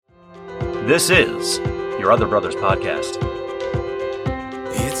This is Your Other Brothers Podcast.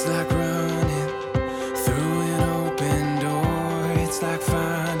 It's like running through an open door. It's like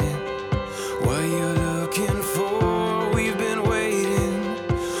finding what you're looking for. We've been waiting.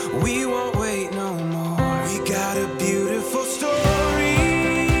 We won't wait no more. We got a beautiful story.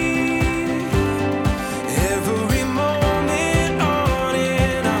 Every moment on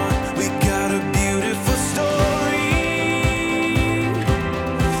and on. We got a beautiful story.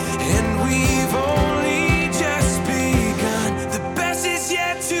 And we've only just begun. The best is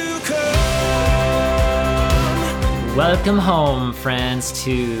yet to come. Welcome home, friends,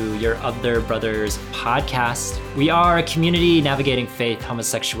 to Your Other Brothers Podcast. We are a community navigating faith,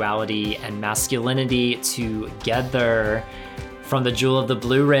 homosexuality, and masculinity together. From the Jewel of the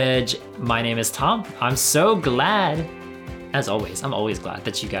Blue Ridge, my name is Tom. I'm so glad, as always, I'm always glad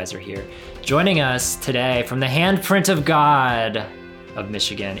that you guys are here. Joining us today from the handprint of God of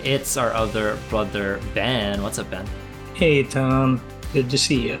Michigan, it's our other brother, Ben. What's up, Ben? Hey, Tom. Good to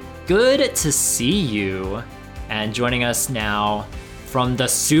see you. Good to see you. And joining us now from the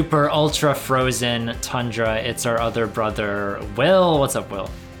super ultra frozen tundra, it's our other brother, Will. What's up, Will?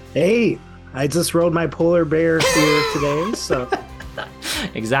 Hey, I just rode my polar bear here today, so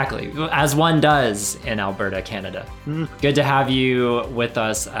Exactly, as one does in Alberta, Canada. Good to have you with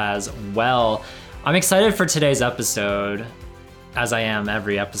us as well. I'm excited for today's episode, as I am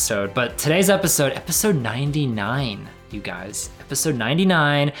every episode, but today's episode 99, you guys, episode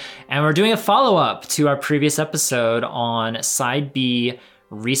 99, and we're doing a follow-up to our previous episode on Side B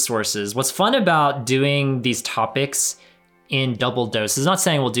resources. What's fun about doing these topics in double doses, not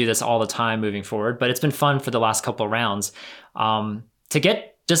saying we'll do this all the time moving forward, but it's been fun for the last couple of rounds to get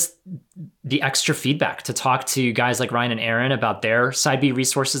just the extra feedback, to talk to guys like Ryan and Aaron about their Side B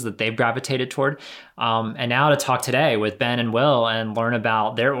resources that they've gravitated toward. And now to talk today with Ben and Will and learn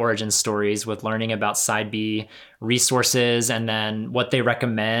about their origin stories with learning about Side B resources and then what they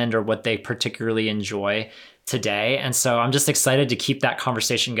recommend or what they particularly enjoy today. And so I'm just excited to keep that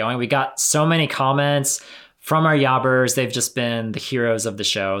conversation going. We got so many comments from our yabbers. They've just been the heroes of the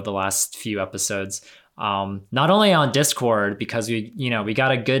show the last few episodes. Not only on Discord, because we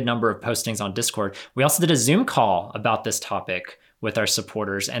got a good number of postings on Discord. We also did a Zoom call about this topic with our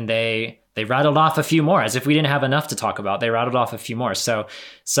supporters, and they rattled off a few more, as if we didn't have enough to talk about. They rattled off a few more. So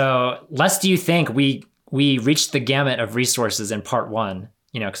less do you think we reached the gamut of resources in part one,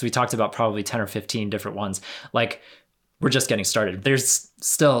 because we talked about probably 10 or 15 different ones. Like, we're just getting started. There's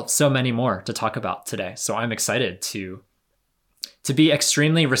still so many more to talk about today. So I'm excited to be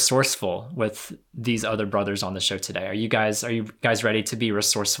extremely resourceful with these other brothers on the show today. Are you guys ready to be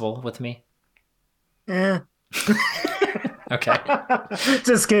resourceful with me? Okay.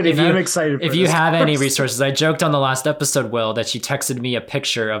 just kidding. I'm excited. If you have any resources, I joked on the last episode, Will, that you texted me a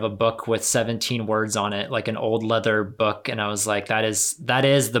picture of a book with 17 words on it, like an old leather book, and I was like, that is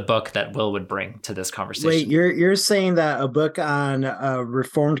the book that Will would bring to this conversation. Wait, you're saying that a book on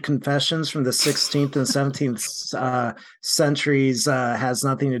Reformed confessions from the 16th and 17th centuries has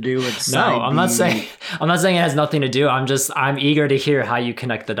nothing to do with No, I'm not saying it has nothing to do. I'm eager to hear how you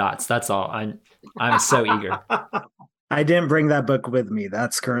connect the dots. That's all. I'm so eager. I didn't bring that book with me.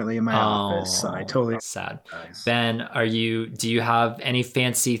 That's currently in my office. So I totally that's sad. Ben, do you have any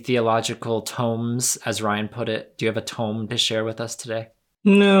fancy theological tomes, as Ryan put it? Do you have a tome to share with us today?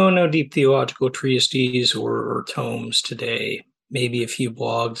 No deep theological treatises or tomes today. Maybe a few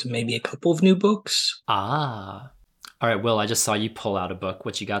blogs, maybe a couple of new books. All right, Will, I just saw you pull out a book.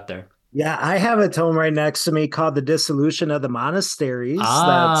 What you got there? Yeah, I have a tome right next to me called The Dissolution of the Monasteries.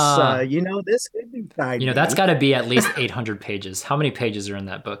 That's, this could be Side B. That's got to be at least 800 pages. How many pages are in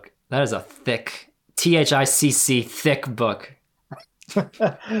that book? That is a thick, THICC, thick book.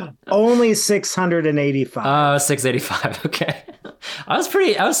 Only 685. Oh, 685. Okay. I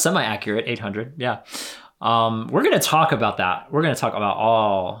was semi-accurate, 800. Yeah. We're going to talk about that. We're going to talk about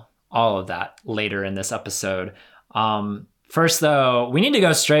all of that later in this episode. First, though, we need to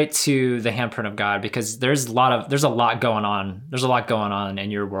go straight to the handprint of God, because there's a lot going on. There's a lot going on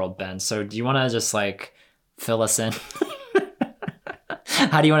in your world, Ben. So do you want to just fill us in?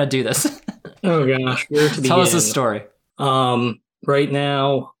 How do you want to do this? Oh gosh, where to begin? Tell us a story. Right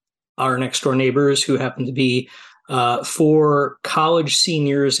now, our next door neighbors, who happen to be 4 college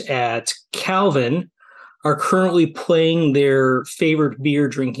seniors at Calvin, are currently playing their favorite beer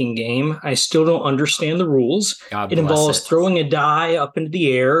drinking game. I still don't understand the rules. It involves throwing a die up into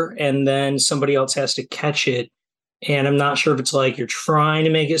the air, and then somebody else has to catch it. And I'm not sure if it's like you're trying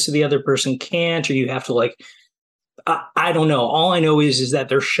to make it so the other person can't, or you have to I don't know. All I know is that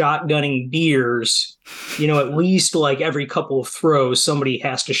they're shotgunning beers. At least like every couple of throws, somebody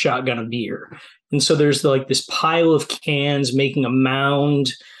has to shotgun a beer. And so there's like this pile of cans making a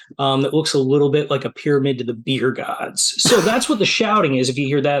mound that looks a little bit like a pyramid to the beer gods. So that's what the shouting is if you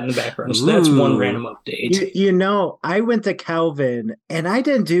hear that in the background. So that's one random update. I went to Calvin and I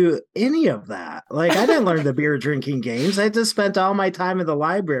didn't do any of that. Like, I didn't learn the beer drinking games. I just spent all my time in the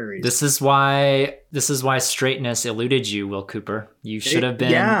library. This is why straightness eluded you, Will Cooper. You should have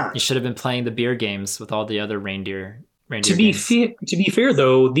been playing the beer games with all the other reindeer to be fair,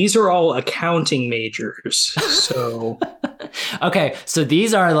 though, these are all accounting majors. So okay, so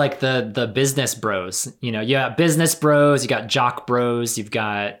these are like the business bros. You got business bros, you got jock bros, you've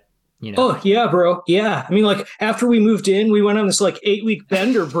got Oh yeah, bro. Yeah, I mean, like after we moved in, we went on this like 8-week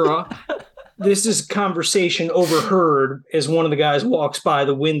bender, bro. This is conversation overheard as one of the guys walks by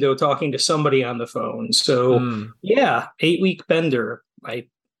the window talking to somebody on the phone. So yeah, 8-week bender.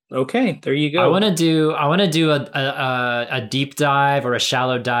 Okay, there you go. I want to do a deep dive or a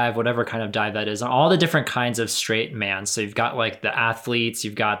shallow dive, whatever kind of dive that is, on all the different kinds of straight man. So you've got like the athletes,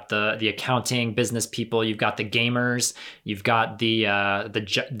 you've got the accounting business people, you've got the gamers, you've got the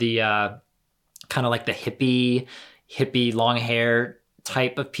kind of like the hippie long hair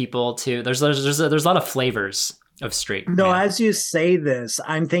type of people too. There's a lot of flavors of straight. No, man. as you say this,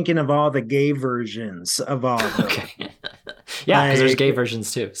 I'm thinking of all the gay versions of all of them. Okay. Yeah, because there's gay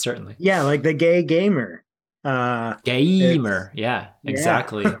versions too, certainly. Yeah, like the gay gamer. Gamer. Yeah,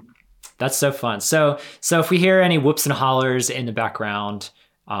 exactly. Yeah. That's so fun. So if we hear any whoops and hollers in the background,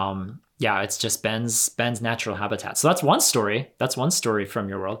 it's just Ben's natural habitat. So that's one story. That's one story from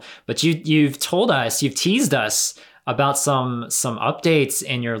your world. But you've teased us about some updates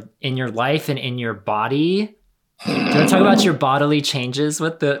in your life and in your body. Do you want to talk about your bodily changes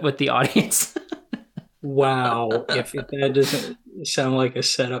with the audience? Wow, if that doesn't sound like a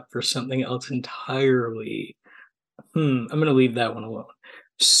setup for something else entirely, I'm going to leave that one alone.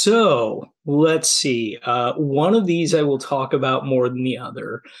 So let's see. One of these I will talk about more than the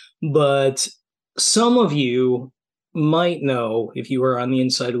other, but some of you might know, if you are on the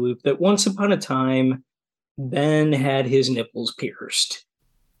inside loop, that once upon a time, Ben had his nipples pierced.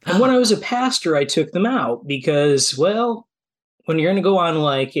 And when I was a pastor, I took them out because, well, when you're going to go on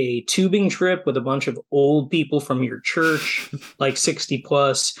like a tubing trip with a bunch of old people from your church, like 60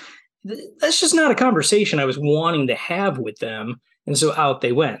 plus, that's just not a conversation I was wanting to have with them. And so out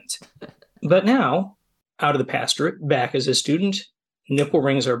they went. But now, out of the pastorate, back as a student, nipple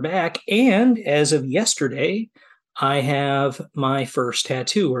rings are back. And as of yesterday, I have my first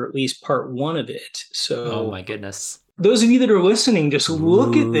tattoo, or at least part one of it. So, oh my goodness. Those of you that are listening, just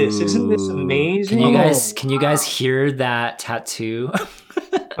look at this. Isn't this amazing? Can you guys hear that tattoo?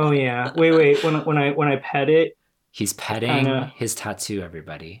 Oh yeah. Wait. When I pet it, he's petting his tattoo,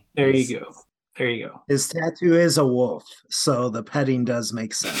 everybody. There you go. His tattoo is a wolf, so the petting does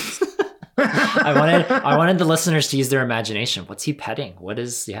make sense. I wanted the listeners to use their imagination. What's he petting? What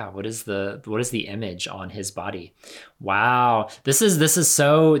is the image on his body? Wow. This is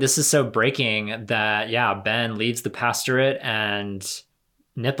so breaking that Ben leaves the pastorate and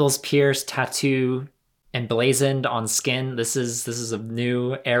nipples pierced, tattoo emblazoned on skin. This is a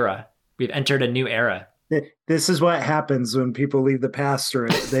new era. We've entered a new era. This is what happens when people leave the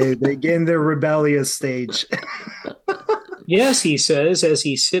pastorate. They get in their rebellious stage. Yes, he says, as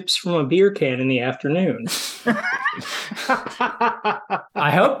he sips from a beer can in the afternoon.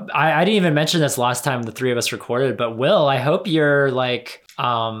 I hope I didn't even mention this last time the three of us recorded, but Will, I hope you're like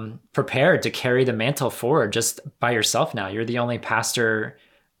prepared to carry the mantle forward just by yourself now. You're the only pastor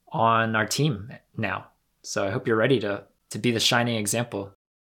on our team now. So I hope you're ready to be the shining example.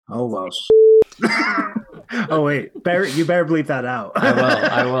 Oh, well. Oh, wait. You better bleep that out.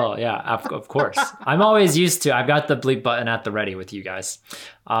 I will. Yeah, of course. I'm always used to. I've got the bleep button at the ready with you guys.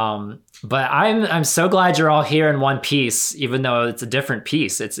 But I'm so glad you're all here in one piece, even though it's a different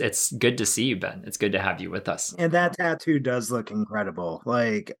piece. It's good to see you, Ben. It's good to have you with us. And that tattoo does look incredible.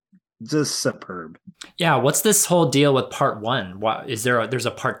 Like, just superb. Yeah. What's this whole deal with part one? What is there's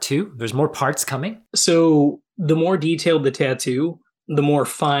a part two? There's more parts coming? So the more detailed the tattoo, the more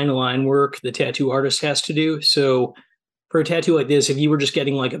fine line work the tattoo artist has to do. So for a tattoo like this, if you were just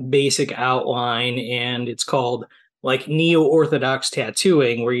getting like a basic outline, and it's called like neo-orthodox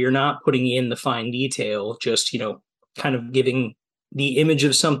tattooing, where you're not putting in the fine detail, just, kind of giving the image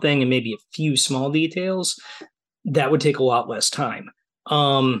of something and maybe a few small details, that would take a lot less time.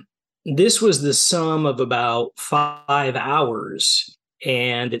 This was the sum of about 5 hours.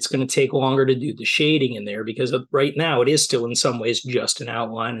 and it's going to take longer to do the shading in there because right now it is still in some ways just an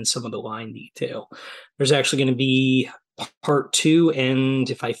outline and some of the line detail. There's actually going to be part 2, and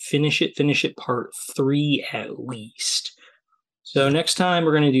if I finish it part 3 at least. So next time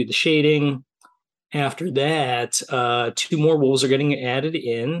we're going to do the shading. After that, 2 more wolves are getting added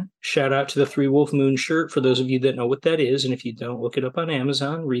in. Shout out to the 3 Wolf Moon shirt for those of you that know what that is. And if you don't, look it up on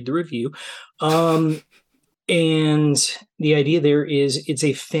Amazon, read the review. And the idea there is it's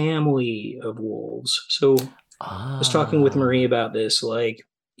a family of wolves. So I was talking with Marie about this. Like,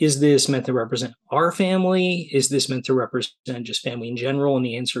 is this meant to represent our family? Is this meant to represent just family in general? And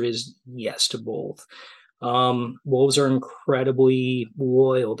the answer is yes to both. Wolves are incredibly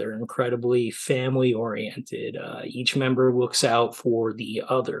loyal. They're incredibly family oriented. Each member looks out for the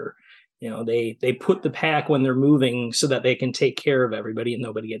other. They put the pack when they're moving so that they can take care of everybody and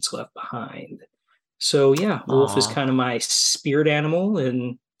nobody gets left behind. So yeah, wolf is kind of my spirit animal,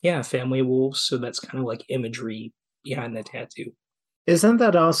 and yeah, family wolves. So that's kind of like imagery behind the tattoo. Isn't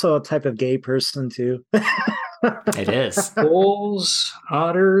that also a type of gay person too? It is. Bulls,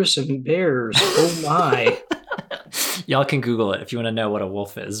 otters, and bears. Oh my. Y'all can Google it if you want to know what a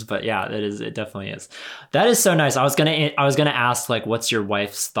wolf is. But yeah, it definitely is. That is so nice. I was gonna ask, like, what's your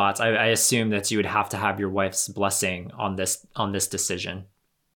wife's thoughts? I assume that you would have to have your wife's blessing on this decision.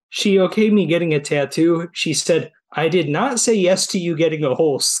 She okayed me getting a tattoo. She said, I did not say yes to you getting a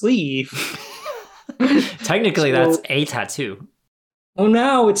whole sleeve. Technically, that's a tattoo. Oh,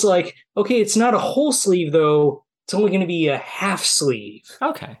 now it's like, okay, it's not a whole sleeve, though. It's only going to be a half sleeve.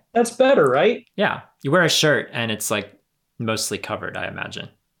 Okay. That's better, right? Yeah. You wear a shirt and it's like mostly covered, I imagine.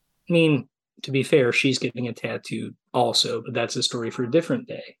 I mean, to be fair, she's getting a tattoo also, but that's a story for a different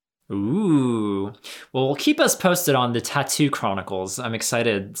day. Ooh. Well, keep us posted on the Tattoo Chronicles. I'm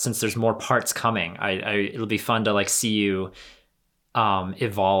excited since there's more parts coming. It'll be fun to like see you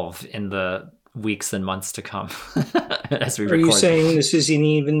evolve in the weeks and months to come as we record. Are you saying this isn't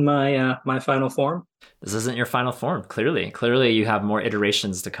even my final form? This isn't your final form. Clearly you have more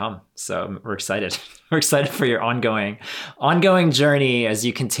iterations to come. So we're excited. We're excited for your ongoing journey as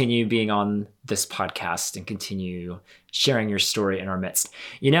you continue being on this podcast and continue sharing your story in our midst.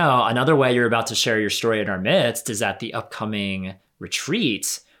 Another way you're about to share your story in our midst is at the upcoming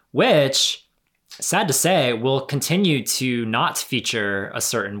retreat, which, sad to say, will continue to not feature a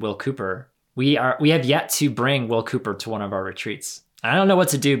certain Will Cooper. We have yet to bring Will Cooper to one of our retreats. I don't know what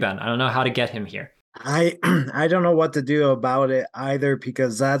to do, Ben. I don't know how to get him here. I don't know what to do about it either,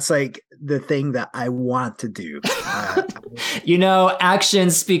 because that's like the thing that I want to do.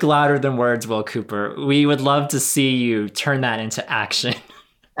 Actions speak louder than words, Will Cooper. We would love to see you turn that into action.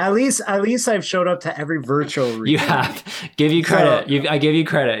 At least I've showed up to every virtual retreat. You have. Give you credit. I give you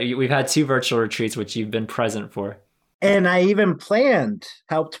credit. We've had 2 virtual retreats, which you've been present for. And I even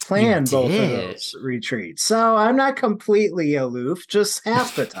helped plan both of those retreats. So I'm not completely aloof, just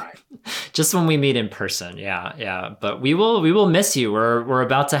half the time. Just when we meet in person. Yeah. But we will miss you. We're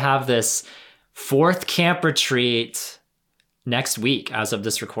about to have this 4th camp retreat next week as of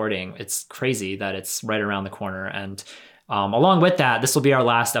this recording. It's crazy that it's right around the corner. And along with that, this will be our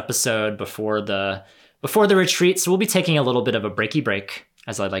last episode before the retreat. So we'll be taking a little bit of a breaky break,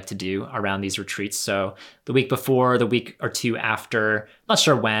 as I like to do around these retreats. So the week before, the week or 2 after, not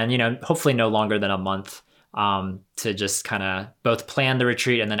sure when, hopefully no longer than a month, to just kind of both plan the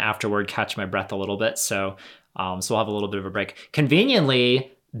retreat and then afterward catch my breath a little bit. So we'll have a little bit of a break.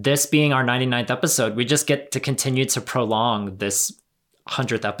 Conveniently, this being our 99th episode, we just get to continue to prolong this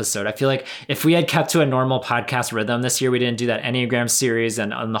 100th episode. I feel like if we had kept to a normal podcast rhythm this year, we didn't do that Enneagram series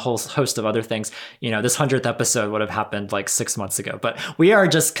and the whole host of other things, this 100th episode would have happened like 6 months ago. But we are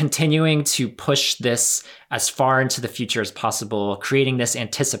just continuing to push this as far into the future as possible, creating this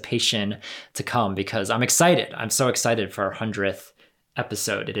anticipation to come, because I'm excited. I'm so excited for our 100th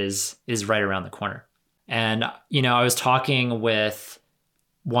episode. It is right around the corner. And, I was talking with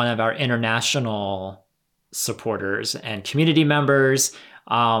one of our international supporters and community members,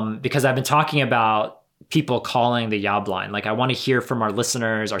 because I've been talking about people calling the Yob line. Like, I want to hear from our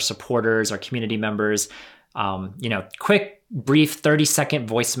listeners, our supporters, our community members, quick, brief 30-second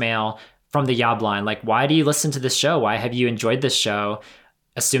voicemail from the Yob line. Like, why do you listen to this show? Why have you enjoyed this show?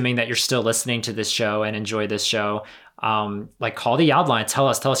 Assuming that you're still listening to this show and enjoy this show, call the Yob line. Tell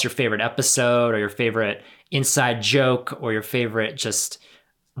us your favorite episode or your favorite inside joke or your favorite just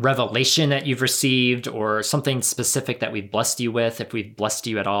revelation that you've received, or something specific that we've blessed you with, if we've blessed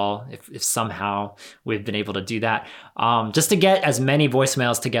you at all, if somehow we've been able to do that, just to get as many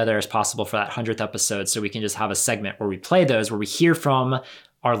voicemails together as possible for that 100th episode, so we can just have a segment where we play those, where we hear from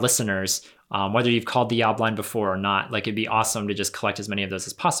our listeners, whether you've called the Yob line before or not. Like, it'd be awesome to just collect as many of those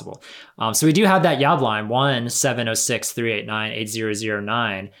as possible. So we do have that Yob line,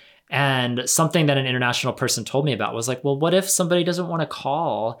 1-706-389-8009. And something that an international person told me about was like, well, what if somebody doesn't want to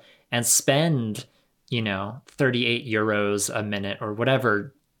call and spend, 38 euros a minute or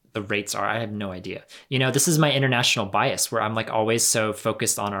whatever the rates are? I have no idea. This is my international bias where I'm like always so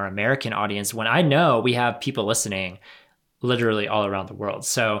focused on our American audience when I know we have people listening literally all around the world.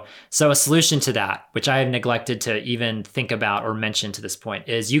 So a solution to that, which I have neglected to even think about or mention to this point,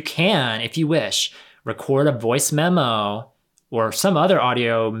 is you can, if you wish, record a voice memo or some other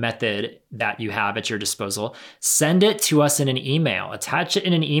audio method that you have at your disposal, send it to us in an email, attach it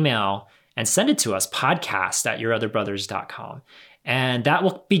in an email and send it to us, podcast@yourotherbrothers.com. And that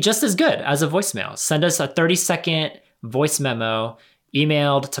will be just as good as a voicemail. Send us a 30-second voice memo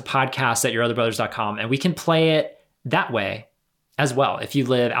emailed to podcast@yourotherbrothers.com, and we can play it that way as well. If you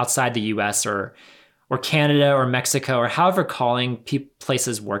live outside the US or Canada or Mexico or however calling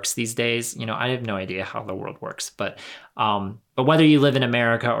places works these days, I have no idea how the world works, but whether you live in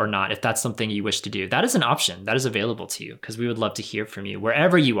America or not, if that's something you wish to do, that is an option that is available to you, because we would love to hear from you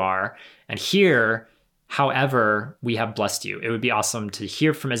wherever you are and hear however we have blessed you. It would be awesome to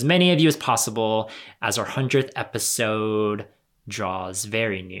hear from as many of you as possible as our 100th episode draws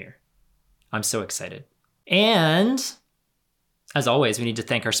very near. I'm so excited. And as always, we need to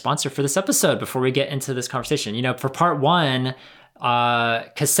thank our sponsor for this episode before we get into this conversation. For part one,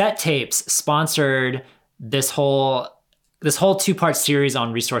 Cassette Tapes sponsored this whole 2-part series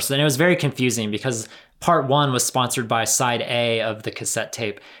on resources. And it was very confusing because part one was sponsored by side A of the cassette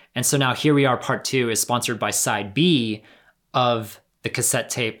tape. And so now here we are, part two is sponsored by side B of the cassette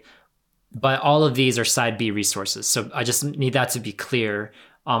tape. But all of these are side B resources. So I just need that to be clear.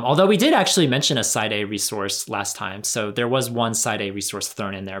 Although we did actually mention a side A resource last time. So there was one side A resource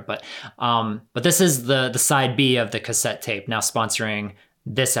thrown in there. But this is the side B of the cassette tape now sponsoring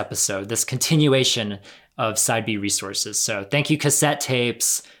this episode, this continuation of side B resources. So thank you, Cassette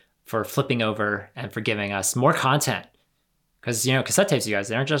Tapes, for flipping over and for giving us more content. Because, cassette tapes, you guys,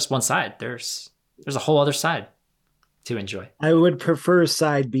 they aren't just one side. There's a whole other side to enjoy. I would prefer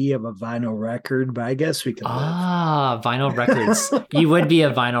side B of a vinyl record, but I guess we can vinyl records. You would be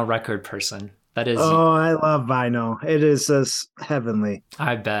a vinyl record person. That is. Oh, I love vinyl. It is just heavenly.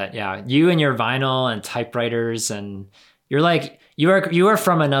 I bet. Yeah. You and your vinyl and typewriters, and you're like, you are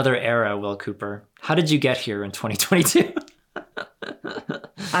from another era, Will Cooper. How did you get here in 2022?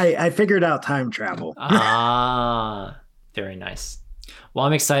 I figured out time travel. Very nice. Well,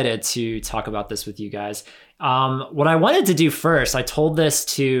 I'm excited to talk about this with you guys. What I wanted to do first, I told this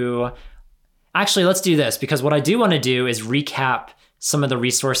to... Actually, let's do this, because what I do want to do is recap some of the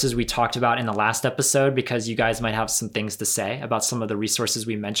resources we talked about in the last episode, because you guys might have some things to say about some of the resources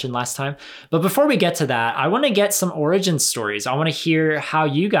we mentioned last time. But before we get to that, I want to get some origin stories. I want to hear how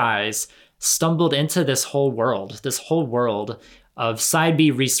you guys stumbled into this whole world of side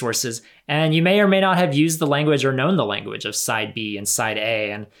B resources. And you may or may not have used the language or known the language of side B and side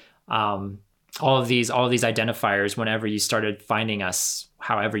A and all of these identifiers whenever you started finding us,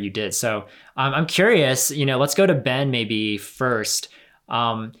 however you did. So I'm curious, let's go to Ben maybe first.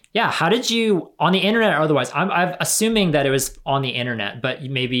 How did you, on the internet or otherwise, I'm assuming that it was on the internet, but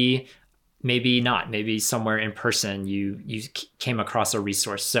maybe not, maybe somewhere in person you came across a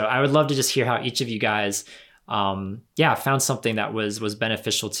resource. So I would love to just hear how each of you guys found something that was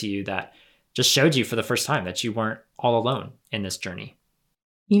beneficial to you, that just showed you for the first time that you weren't all alone in this journey.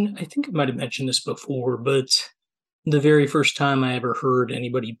 I think I might have mentioned this before, but the very first time I ever heard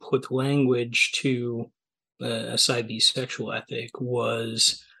anybody put language to a side B sexual ethic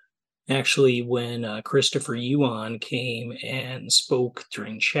was actually when Christopher Yuan came and spoke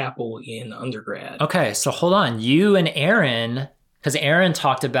during chapel in undergrad. Okay, so hold on. You and Aaron, because Aaron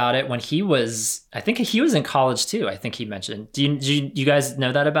talked about it when he was, I think he was in college too, I think he mentioned. Do you guys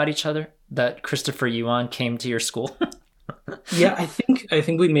know that about each other? That Christopher Yuan came to your school? Yeah, I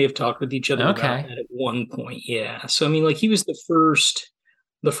think we may have talked with each other about that at one point. Yeah. So he was the first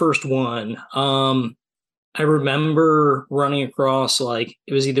one. I remember running across, it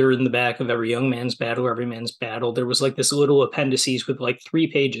was either in the back of Every Young Man's Battle or Every Man's Battle. There was this little appendices with 3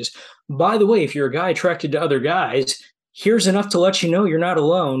 pages. By the way, if you're a guy attracted to other guys, here's enough to let you know you're not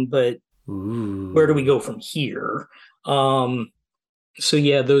alone, but where do we go from here? So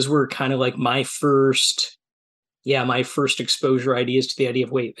yeah, those were kind of my first exposure ideas to the idea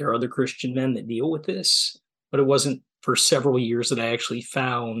of, wait, there are other Christian men that deal with this. But it wasn't for several years that I actually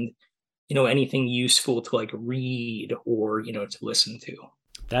found, anything useful to read or, to listen to.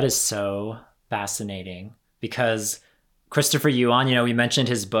 That is so fascinating, because Christopher Yuan, we mentioned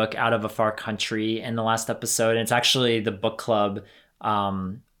his book Out of a Far Country in the last episode, and it's actually the book club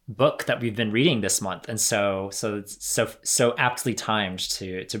book that we've been reading this month, and so it's so aptly timed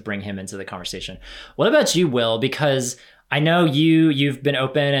to bring him into the conversation. What about you, Will? Because I know you've been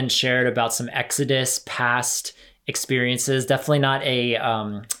open and shared about some Exodus past experiences. Definitely not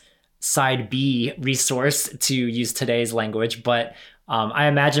a side B resource, to use today's language, but I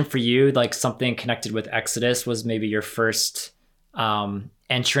imagine for you, like something connected with Exodus was maybe your first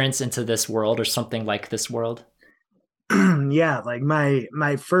entrance into this world, or something like this world. Yeah, like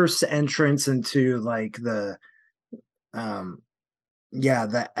my first entrance into like the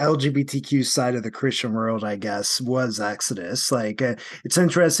the LGBTQ side of the Christian world, I guess, was Exodus. Like it's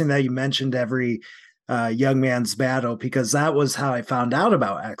interesting that you mentioned every young man's battle, because that was how I found out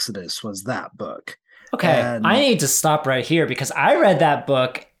about Exodus, was that book. Okay, And I need to stop right here, because I read that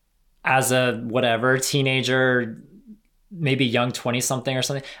book as a teenager, maybe young 20-something or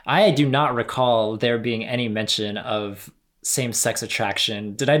something. I do not recall there being any mention of same-sex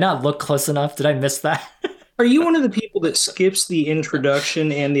attraction. Did I not look close enough? Did I miss that? Are you one of the people that skips the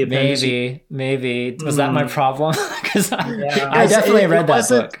introduction and the appendices? Maybe. Was that my problem? Because Yeah. I definitely read that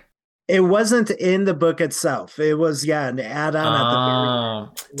book. It wasn't in the book itself. It was an add-on at the very end.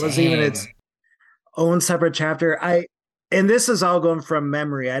 It wasn't even its own separate chapter. And this is all going from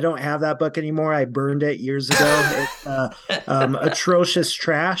memory. I don't have that book anymore. I burned it years ago. It's atrocious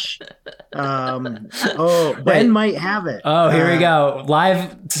trash. Ben might have it. Oh, here we go.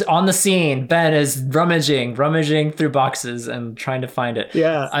 Live on the scene. Ben is rummaging through boxes and trying to find it.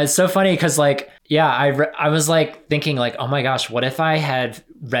 Yeah. It's so funny because I was like thinking like, oh my gosh, what if I had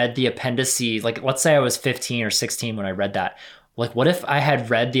read the appendices? Like, let's say I was 15 or 16 when I read that. Like, what if I had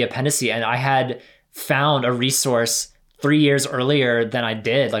read the appendices and I had found a resource 3 years earlier than I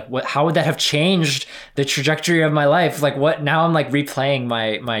did? Like, how would that have changed the trajectory of my life? Like, what? Now I'm like replaying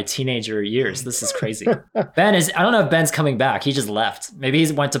my teenager years. This is crazy. I don't know if Ben's coming back. He just left. Maybe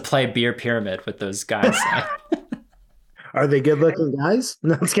he went to play beer pyramid with those guys. Are they good looking guys?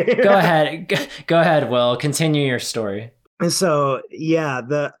 No, I'm kidding. Go ahead, Will. Continue your story. So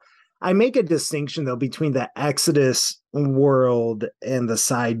I make a distinction though between the Exodus world and the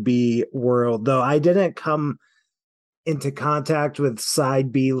side B world, though I didn't come into contact with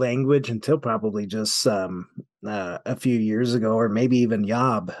side B language until probably just a few years ago, or maybe even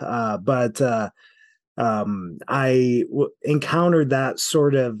Yob. I encountered that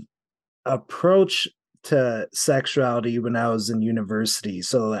sort of approach to sexuality when I was in university.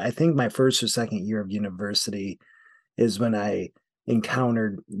 So I think my first or second year of university is when I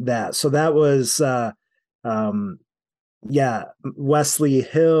encountered that. So that was Wesley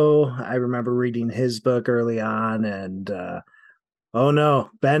Hill. I remember reading his book early on, and oh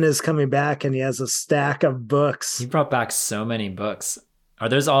no, Ben is coming back and he has a stack of books. He brought back so many books. Are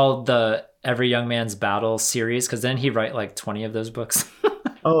those all the Every Young Man's Battle series? Because then he write like 20 of those books.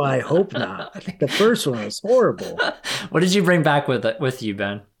 Oh, I hope not. The first one was horrible. What did you bring back with you,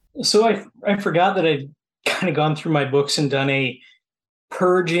 Ben? So I forgot that I'd kind of gone through my books and done a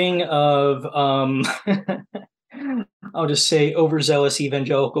purging of I'll just say overzealous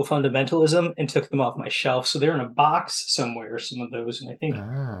evangelical fundamentalism, and took them off my shelf. So they're in a box somewhere, some of those, and I think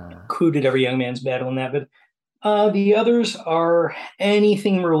included Every Young Man's Battle in that. But the others are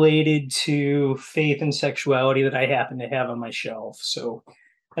anything related to faith and sexuality that I happen to have on my shelf. So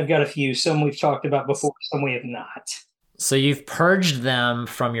I've got a few. Some we've talked about before, some we have not. So you've purged them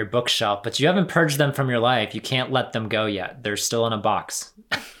from your bookshelf, but you haven't purged them from your life. You can't let them go yet. They're still in a box.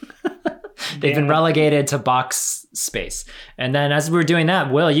 They've been relegated to box space. And then as we were doing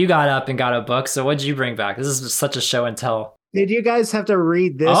that, Will, you got up and got a book. So what did you bring back? This is such a show and tell. Did you guys have to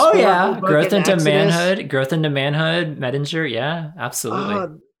read this? Oh, yeah. Growth into Exodus? Manhood, Medinger. Yeah,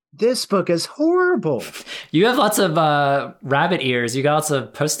 absolutely. This book is horrible. You have lots of rabbit ears. You got lots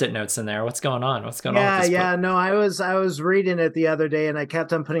of Post-it notes in there. What's going on? What's going on with this book? No, I was reading it the other day and I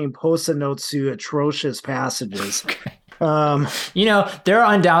kept on putting Post-it notes to atrocious passages. Okay. There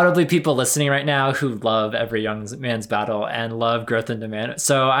are undoubtedly people listening right now who love Every Young Man's Battle and love Growth into Manhood.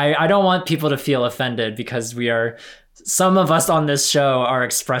 So I don't want people to feel offended, because some of us on this show are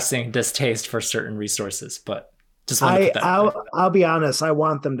expressing distaste for certain resources, but just want to put that I'll be honest, I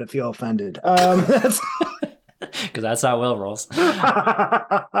want them to feel offended. Because that's how Will rolls.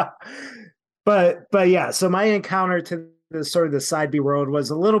 But yeah, so my encounter to the sort of the side B world was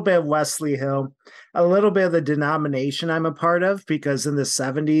a little bit of Wesley Hill, a little bit of the denomination I'm a part of, because in the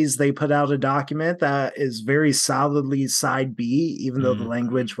 70s they put out a document that is very solidly side B, even though the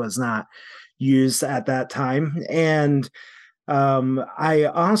language was not used at that time. And I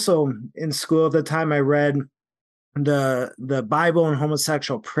also, in school at the time, I read the Bible and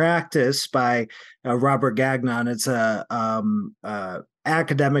Homosexual Practice by Robert Gagnon. It's a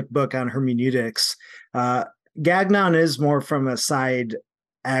academic book on hermeneutics. Gagnon is more from a side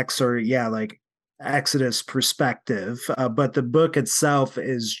X or like Exodus perspective, but the book itself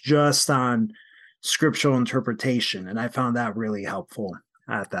is just on scriptural interpretation, and I found that really helpful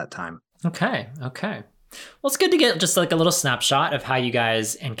at that time. Okay. Well, it's good to get just like a little snapshot of how you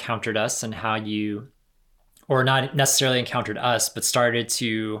guys encountered us and how you, or not necessarily encountered us, but started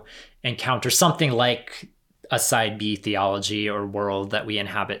to encounter something like a side B theology or world that we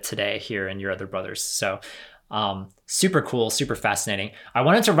inhabit today here in Your Other Brothers. So super cool, super fascinating. I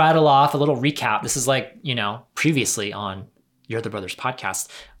wanted to rattle off a little recap. This is like, previously on Your Other Brothers podcast.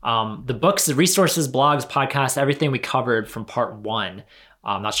 The books, the resources, blogs, podcasts, everything we covered from part 1.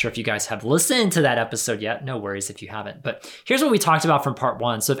 I'm not sure if you guys have listened to that episode yet. No worries if you haven't. But here's what we talked about from part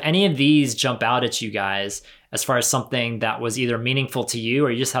 1. So if any of these jump out at you guys as far as something that was either meaningful to you or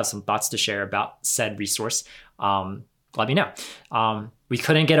you just have some thoughts to share about said resource, let me know. We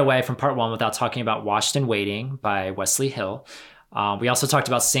couldn't get away from part 1 without talking about Washed and Waiting by Wesley Hill. We also talked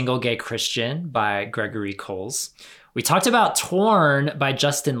about Single Gay Christian by Gregory Coles. We talked about Torn by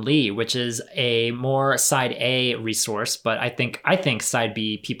Justin Lee, which is a more side A resource, but I think side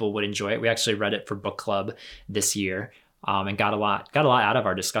B people would enjoy it. We actually read it for book club this year, and got a lot out of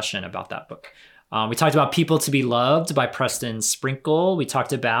our discussion about that book. We talked about People to be Loved by Preston Sprinkle. We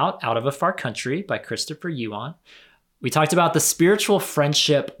talked about Out of a Far Country by Christopher Yuan. We talked about the Spiritual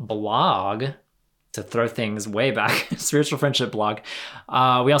Friendship blog, to throw things way back, Spiritual Friendship blog.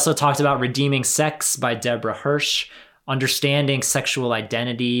 We also talked about Redeeming Sex by Deborah Hirsch, Understanding Sexual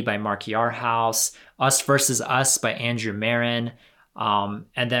Identity by Mark Yarhouse, Us versus Us by Andrew Marin.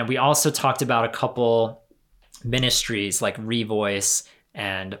 And then we also talked about a couple ministries like Revoice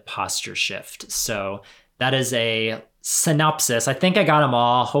and Posture Shift. So that is a synopsis. I think I got them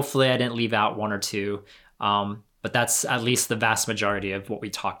all. Hopefully I didn't leave out one or two. But that's at least the vast majority of what we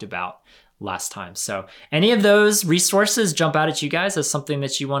talked about last time. So any of those resources jump out at you guys as something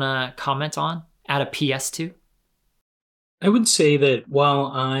that you want to comment on, add a PS to? I would say that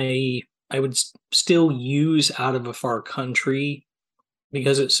while I would still use Out of a Far Country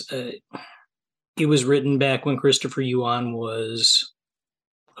because it was written back when Christopher Yuan was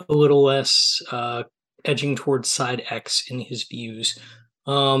a little less edging towards side X in his views.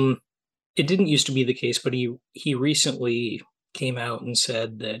 It didn't used to be the case, but he recently came out and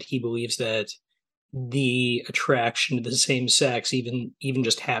said that he believes that the attraction to the same sex, even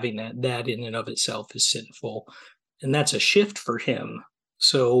just having that in and of itself is sinful. And that's a shift for him.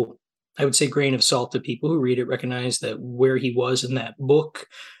 So I would say grain of salt to people who read it, recognize that where he was in that book,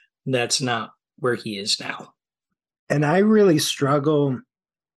 that's not where he is now. And I really struggle.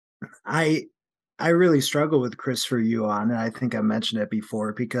 I really struggle with Christopher Yuan, and I think I mentioned it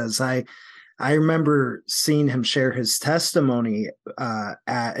before because I remember seeing him share his testimony at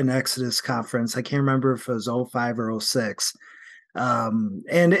an Exodus conference. I can't remember if it was 05 or 06. And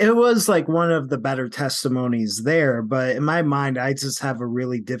it was like one of the better testimonies there. But in my mind, I just have a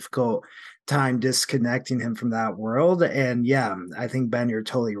really difficult time disconnecting him from that world. And yeah, I think, Ben, you're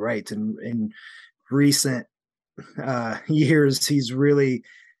totally right. In recent years, he's really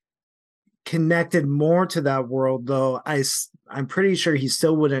connected more to that world, though I'm pretty sure he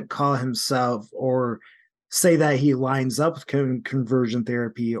still wouldn't call himself or say that he lines up with conversion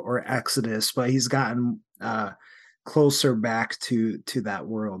therapy or Exodus, but he's gotten closer back to that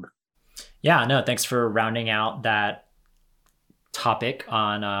world. Yeah, no, thanks for rounding out that topic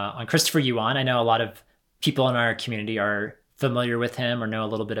on Christopher Yuan. I know a lot of people in our community are familiar with him or know a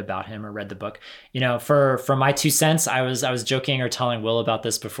little bit about him or read the book. For my 2 cents, I was joking or telling Will about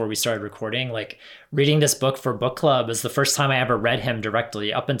this before we started recording. Like, reading this book for book club is the first time I ever read him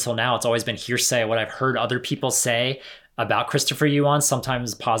directly. Up until now, it's always been hearsay, what I've heard other people say about Christopher Yuan,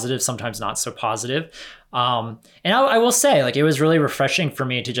 sometimes positive, sometimes not so positive. And I will say, like, it was really refreshing for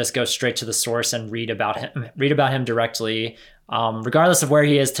me to just go straight to the source and read about him directly. Regardless of where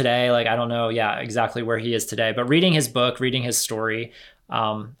he is today, like, I don't know, exactly where he is today, but reading his book, reading his story,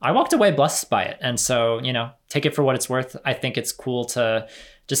 I walked away blessed by it. And so, take it for what it's worth. I think it's cool to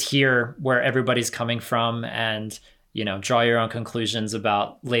just hear where everybody's coming from and, draw your own conclusions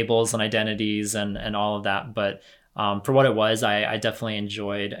about labels and identities and all of that. But for what it was, I definitely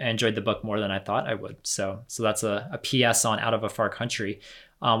enjoyed the book more than I thought I would. So that's a PS on Out of a Far Country.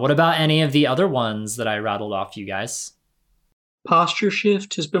 What about any of the other ones that I rattled off, you guys? Posture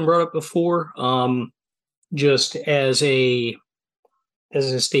Shift has been brought up before, just as a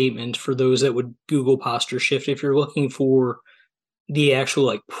statement for those that would Google Posture Shift. If you're looking for the actual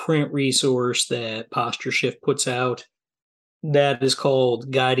like print resource that Posture Shift puts out, that is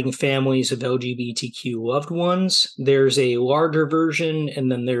called Guiding Families of LGBTQ Loved Ones. There's a larger version,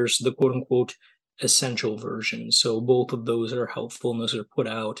 and then there's the quote unquote essential version. So both of those are helpful, and those are put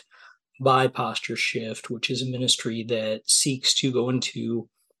out by Posture Shift, which is a ministry that seeks to go into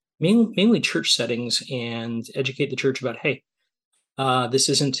mainly church settings and educate the church about, hey, this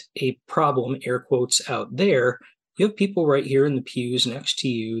isn't a problem, air quotes, out there. You have people right here in the pews next to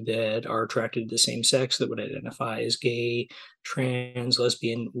you that are attracted to the same sex, that would identify as gay, trans,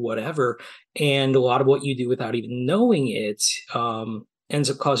 lesbian, whatever. And a lot of what you do without even knowing it ends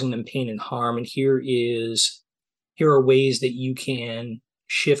up causing them pain and harm. And here are ways that you can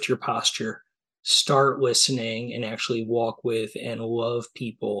shift your posture, start listening, and actually walk with and love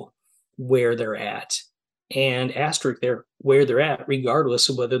people where they're at. And asterisk there, where they're at, regardless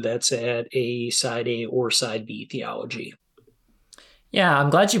of whether that's at a side A or side B theology. Yeah, I'm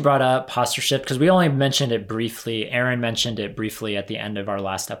glad you brought up Posture Shift because we only mentioned it briefly. Aaron mentioned it briefly at the end of our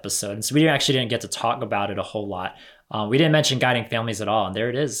last episode. And so we actually didn't get to talk about it a whole lot. We didn't mention Guiding Families at all. And there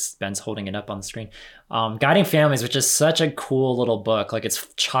it is. Ben's holding it up on the screen. Guiding Families, which is such a cool little book. Like it's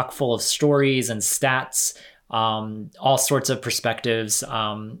chock full of stories and stats, all sorts of perspectives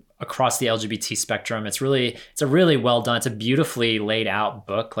across the LGBT spectrum. It's a really well done. It's a beautifully laid out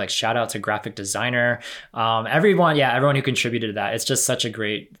book. Like shout out to graphic designer, everyone who contributed to that. It's just such a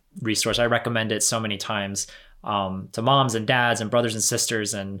great resource. I recommend it so many times to moms and dads and brothers and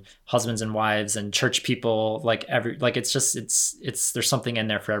sisters and husbands and wives and church people. There's something in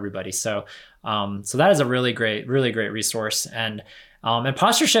there for everybody. So that is a really great resource. And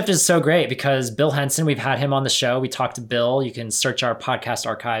Posture Shift is so great because Bill Henson, we've had him on the show. We talked to Bill. You can search our podcast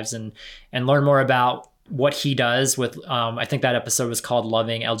archives and learn more about what he does with, I think that episode was called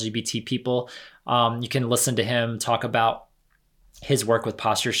Loving LGBT People. You can listen to him talk about his work with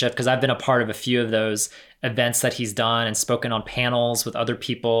Posture Shift because I've been a part of a few of those events that he's done and spoken on panels with other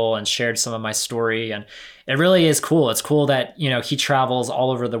people and shared some of my story. And it really is cool. It's cool that, he travels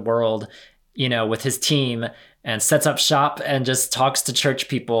all over the world, with his team and sets up shop and just talks to church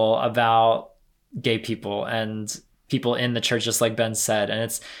people about gay people and people in the church, just like Ben said.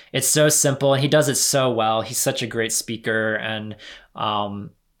 And it's so simple and he does it so well. He's such a great speaker and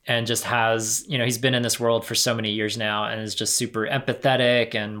just has, he's been in this world for so many years now and is just super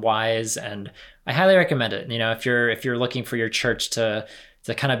empathetic and wise. And I highly recommend it. If you're looking for your church to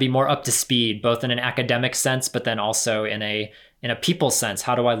kind of be more up to speed, both in an academic sense, but then also in a people sense.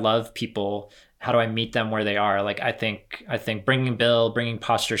 How do I love people? How do I meet them where they are? Like, I think bringing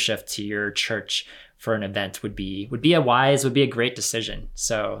Posture Shift to your church for an event would be a great decision.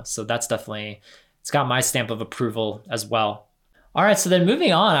 So that's definitely, it's got my stamp of approval as well. All right. So then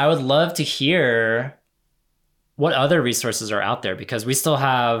moving on, I would love to hear what other resources are out there because we still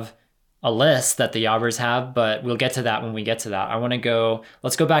have a list that the Yabbers have, but we'll get to that when we get to that.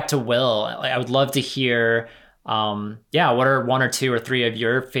 Let's go back to Will. I would love to hear, what are one or two or three of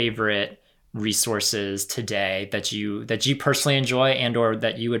your favorite resources today that you personally enjoy and or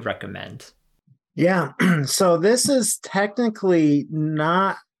that you would recommend? Yeah. So this is technically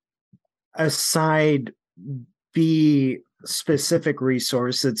not a side B specific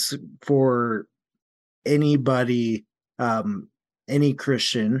resource. It's for anybody, any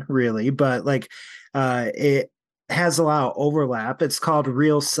Christian really, but it has a lot of overlap. It's called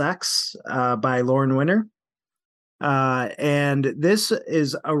Real Sex by Lauren Winner. And this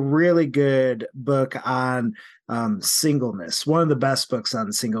is a really good book on singleness. One of the best books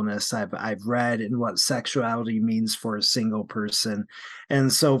on singleness I've read and what sexuality means for a single person.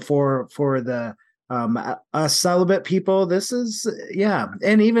 And so for the us celibate people, this is,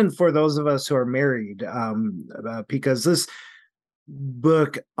 and even for those of us who are married, because this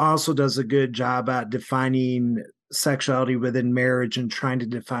book also does a good job at defining sexuality within marriage and trying to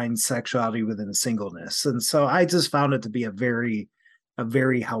define sexuality within singleness. And so I just found it to be a very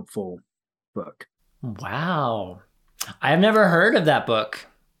helpful book. Wow. I've never heard of that book.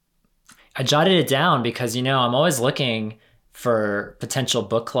 I jotted it down because, I'm always looking for potential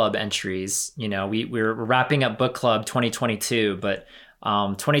book club entries. We're wrapping up book club 2022, but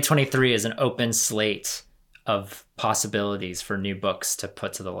 2023 is an open slate of possibilities for new books to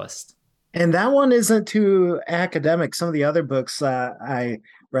put to the list. And that one isn't too academic. Some of the other books I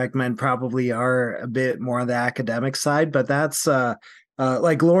recommend probably are a bit more on the academic side, but that's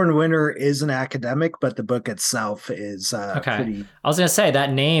like Lauren Winner is an academic, but the book itself is okay. Pretty... I was going to say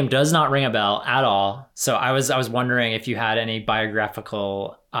that name does not ring a bell at all. So I was wondering if you had any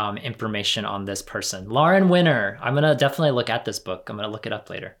biographical information on this person. Lauren Winner. I'm going to definitely look at this book. I'm going to look it up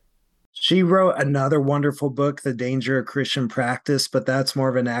later. She wrote another wonderful book, The Danger of Christian Practice, but that's more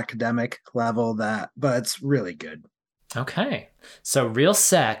of an academic level but it's really good. Okay. So Real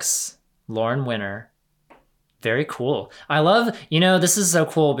Sex, Lauren Winner. Very cool. I love, this is so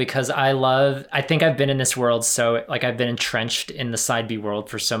cool because I think I've been in this world. So like I've been entrenched in the side B world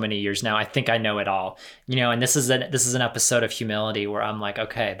for so many years now. I think I know it all, and this is an episode of humility where I'm like,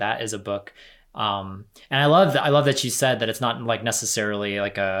 okay, that is a book. And I love that you said that it's not like necessarily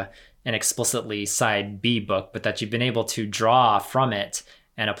like an explicitly side B book, but that you've been able to draw from it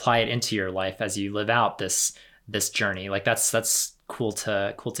and apply it into your life as you live out this journey. Like that's cool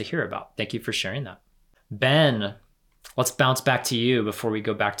to hear about. Thank you for sharing that. Ben, let's bounce back to you before we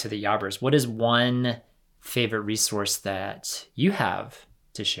go back to the Yabbers. What is one favorite resource that you have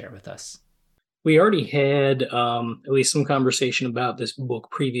to share with us? We already had at least some conversation about this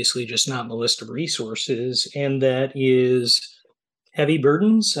book previously, just not in the list of resources, and that is Heavy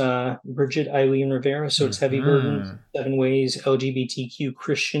Burdens, Bridget Eileen Rivera. So it's Heavy Burdens, 7 Ways LGBTQ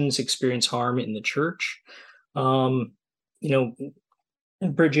Christians Experience Harm in the Church.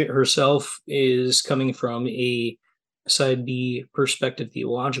 Bridget herself is coming from a side B perspective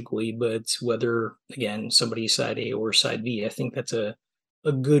theologically, but whether, again, somebody's side A or side B, I think that's a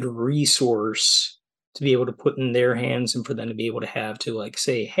good resource to be able to put in their hands and for them to be able to have to like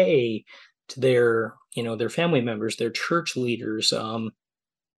say, hey, to their family members, their church leaders,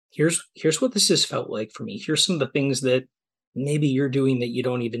 here's what this has felt like for me. Here's some of the things that maybe you're doing that you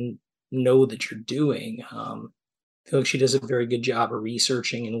don't even know that you're doing. I feel like she does a very good job of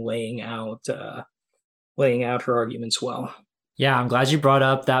researching and laying out her arguments well. Yeah, I'm glad you brought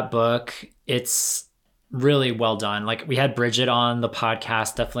up that book. It's really well done. Like we had Bridget on the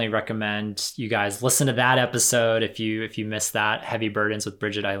podcast. Definitely recommend you guys listen to that episode if you missed that. Heavy Burdens with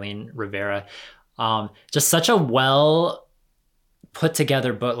Bridget Eileen Rivera. Just such a well put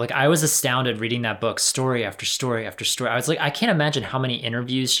together book. Like I was astounded reading that book, story after story after story. I was like, I can't imagine how many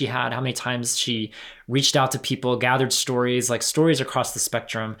interviews she had, how many times she reached out to people, gathered stories across the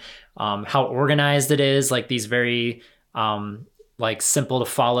spectrum, how organized it is, like these very like simple to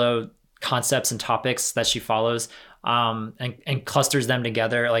follow concepts and topics that she follows, and clusters them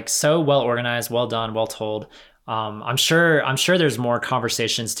together, like so well organized, well done, well told. I'm sure there's more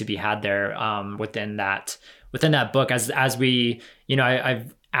conversations to be had there within that book as we,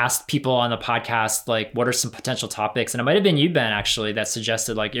 I've asked people on the podcast, like, what are some potential topics? And it might've been you, Ben, actually, that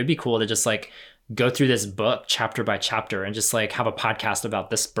suggested like, it'd be cool to just like go through this book chapter by chapter and just like have a podcast about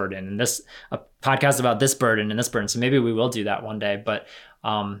this burden and a podcast about this burden and this burden. So maybe we will do that one day, but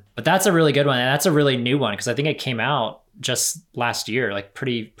that's a really good one. And that's a really new one, 'cause I think it came out just last year, like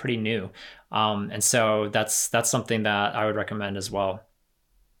pretty new. And so that's something that I would recommend as well.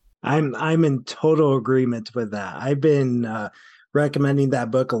 I'm in total agreement with that. I've been recommending that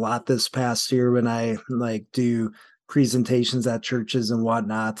book a lot this past year when I like do presentations at churches and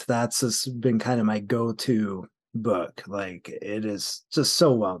whatnot. That's just been kind of my go-to book. Like it is just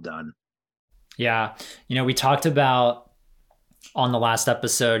so well done. Yeah. We talked about on the last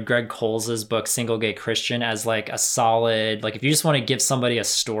episode, Greg Coles's book, Single Gay Christian, as like a solid, like if you just want to give somebody a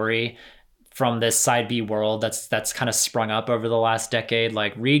story from this side B world that's kind of sprung up over the last decade,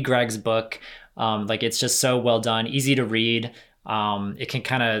 like read Greg's book. Like it's just so well done, easy to read. It can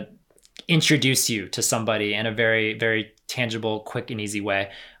kind of introduce you to somebody in a very, very tangible, quick and easy way.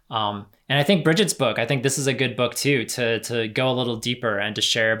 And I think Bridget's book, I think this is a good book too, to go a little deeper and to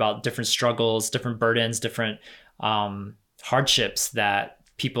share about different struggles, different burdens, different hardships that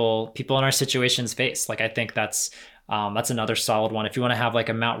people in our situations face. Like I think that's another solid one. If you want to have like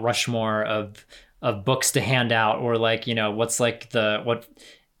a Mount Rushmore of books to hand out, or like, what's like what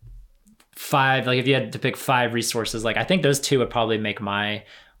 5, like if you had to pick 5 resources, like I think those 2 would probably make my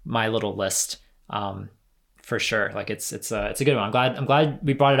little list for sure. Like it's a good one. I'm glad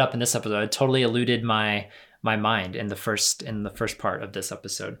we brought it up in this episode. It totally eluded my mind in the first part of this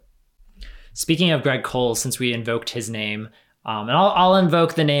episode. Speaking of Greg Coles, since we invoked his name, and I'll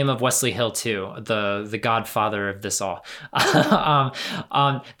invoke the name of Wesley Hill too, the godfather of this all.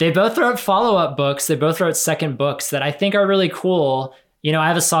 They both wrote follow-up books. They both wrote second books that I think are really cool. I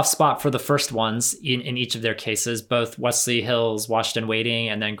have a soft spot for the first ones in each of their cases, both Wesley Hill's Washed and Waiting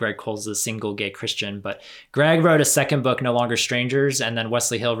and then Greg Coles' Single Gay Christian. But Greg wrote a second book, No Longer Strangers, and then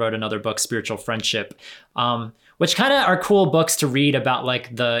Wesley Hill wrote another book, Spiritual Friendship, which kind of are cool books to read about, like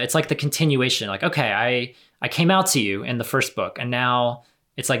it's like the continuation. Like, okay, I came out to you in the first book, and now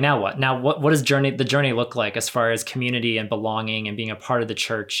it's like, now what? Now what does the journey look like as far as community and belonging and being a part of the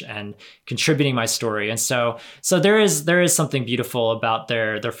church and contributing my story? And so there is something beautiful about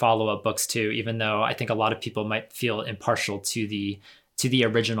their follow-up books too, even though I think a lot of people might feel impartial to the the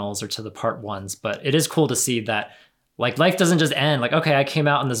originals or to the part ones. But it is cool to see that like life doesn't just end. Like, okay, I came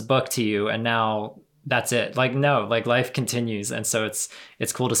out in this book to you and now that's it. Like, no, like life continues. And so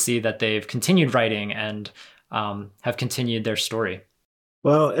it's cool to see that they've continued writing and have continued their story.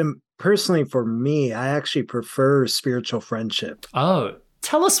 Well, and personally for me, I actually prefer Spiritual Friendship. Oh,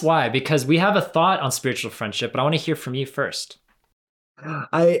 tell us why, because we have a thought on Spiritual Friendship, but I want to hear from you first.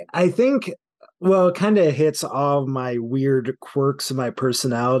 I think, well, it kind of hits all of my weird quirks of my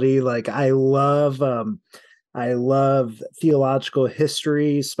personality. Like I love theological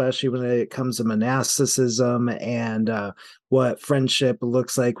history, especially when it comes to monasticism and what friendship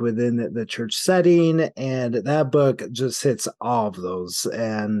looks like within the church setting. And that book just hits all of those.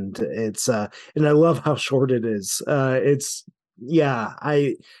 And and I love how short it is.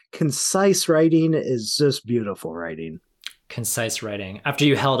 Concise writing is just beautiful writing. Concise writing. After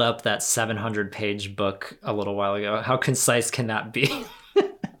you held up that 700-page book a little while ago, how concise can that be?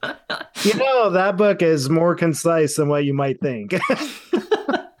 That book is more concise than what you might think.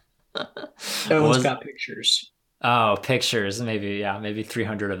 That one's got pictures. Oh, pictures. Maybe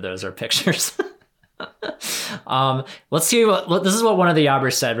 300 of those are pictures. Let's see this is what one of the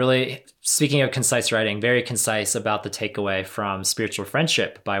Yabbers said, really speaking of concise writing, very concise about the takeaway from Spiritual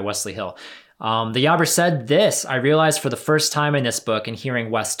Friendship by Wesley Hill. The Yabber said this: I realized for the first time in this book and hearing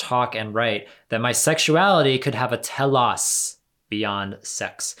Wes talk and write that my sexuality could have a telos beyond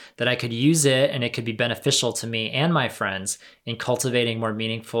sex, that I could use it and it could be beneficial to me and my friends in cultivating more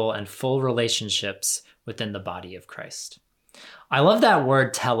meaningful and full relationships within the body of Christ. I love that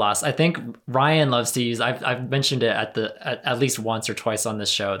word telos. I think Ryan loves to use, I've mentioned it at least once or twice on this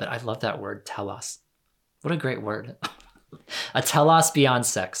show, that I love that word telos. What a great word. A telos beyond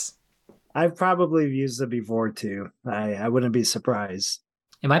sex. I've probably used it before too. I wouldn't be surprised.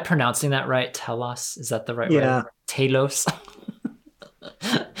 Am I pronouncing that right? Telos? Is that the right word? Telos?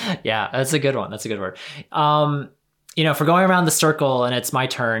 Yeah, that's a good one. That's a good word. For going around the circle and it's my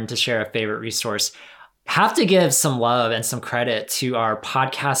turn to share a favorite resource, have to give some love and some credit to our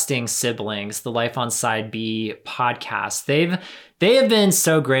podcasting siblings, the Life on Side B podcast. They have been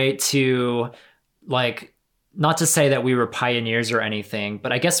so great to, like, not to say that we were pioneers or anything,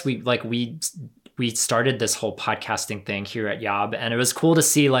 but I guess we started this whole podcasting thing here at Yob, and it was cool to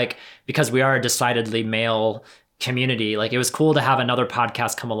see, like, because we are a decidedly male community, like it was cool to have another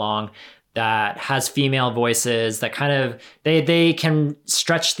podcast come along that has female voices that kind of they can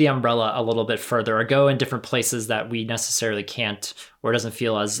stretch the umbrella a little bit further or go in different places that we necessarily can't, or it doesn't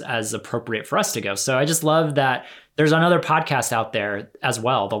feel as appropriate for us to go. So I just love that there's another podcast out there as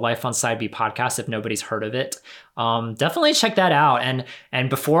well, the Life on Side B podcast. If nobody's heard of it, definitely check that out. And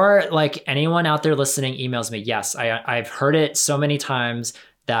before, like, anyone out there listening emails me, yes, I've heard it so many times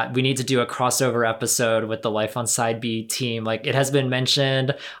that we need to do a crossover episode with the Life on Side B team. Like, it has been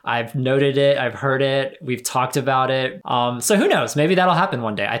mentioned. I've noted it. I've heard it. We've talked about it. So who knows? Maybe that'll happen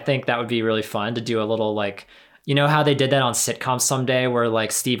one day. I think that would be really fun to do a little, like, you know how they did that on sitcoms someday, where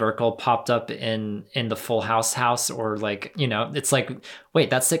like Steve Urkel popped up in the Full House, or like, it's like, wait,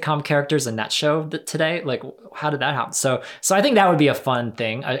 that sitcom character's in that show today? Like, how did that happen? So I think that would be a fun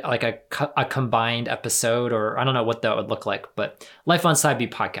thing, like a combined episode, or I don't know what that would look like, but Life on Side B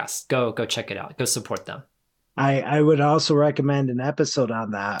podcast, go check it out. Go support them. I would also recommend an episode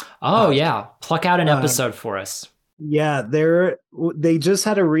on that. Oh yeah. Pluck out an episode for us. Yeah, they just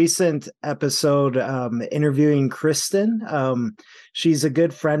had a recent episode interviewing Kristen. She's a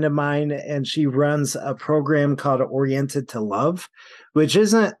good friend of mine, and she runs a program called Oriented to Love, which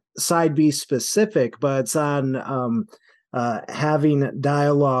isn't Side B specific, but it's on having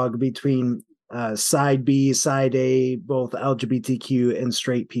dialogue between Side B, Side A, both LGBTQ and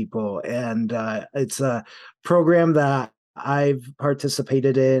straight people. And it's a program that I've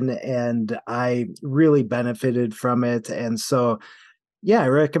participated in, and I really benefited from it. And so, yeah, I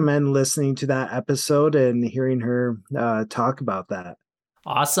recommend listening to that episode and hearing her talk about that.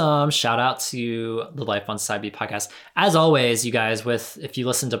 Awesome. Shout out to the Life on Side B podcast. As always, you guys, if you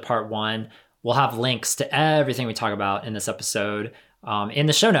listen to part 1, we'll have links to everything we talk about in this episode in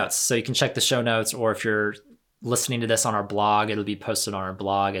the show notes. So you can check the show notes, or if you're listening to this on our blog, it'll be posted on our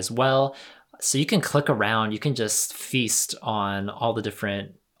blog as well. So you can click around, you can just feast on all the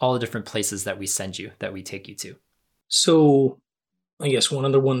different places that we send you, that we take you to. So I guess one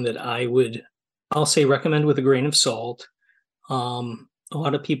other one that I'll say recommend with a grain of salt. A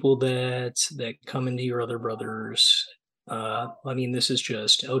lot of people that come into Your Other Brothers, this is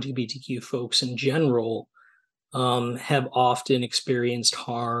just LGBTQ folks in general, have often experienced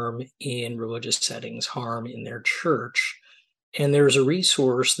harm in religious settings, harm in their church. And there's a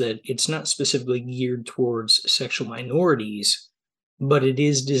resource that it's not specifically geared towards sexual minorities, but it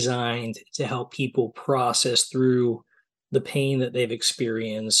is designed to help people process through the pain that they've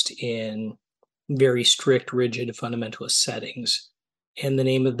experienced in very strict, rigid fundamentalist settings. And the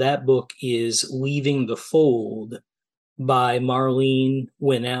name of that book is Leaving the Fold by Marlene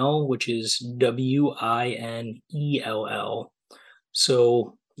Winell, which is Winell.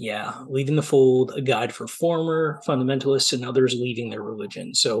 So, yeah, Leaving the Fold, a guide for former fundamentalists and others leaving their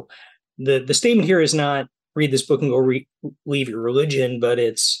religion. So the statement here is not read this book and go leave your religion, but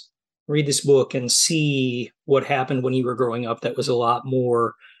it's read this book and see what happened when you were growing up that was a lot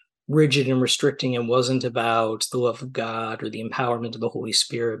more rigid and restricting and wasn't about the love of God or the empowerment of the Holy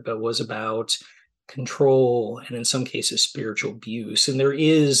Spirit, but was about control and in some cases spiritual abuse. And there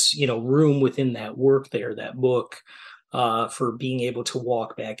is, room within that work there, that book, for being able to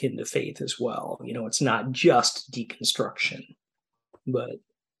walk back into faith as well. It's not just deconstruction, but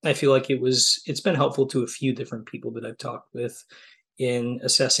I feel like it's been helpful to a few different people that I've talked with in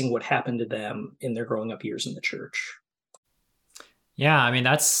assessing what happened to them in their growing up years in the church. Yeah, I mean,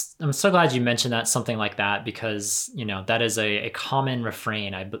 I'm so glad you mentioned that, something like that, because, that is a common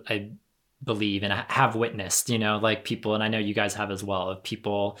refrain, I believe, and I have witnessed, like people, and I know you guys have as well, of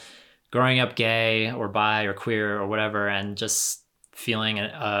people growing up gay or bi or queer or whatever, and just feeling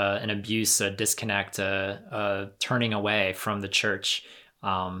an abuse, a disconnect, a turning away from the church.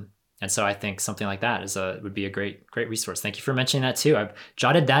 And so I think something like that would be a great resource. Thank you for mentioning that too. I've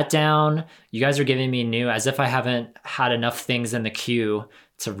jotted that down. You guys are giving me as if I haven't had enough things in the queue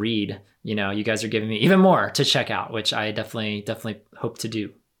to read. You guys are giving me even more to check out, which I definitely hope to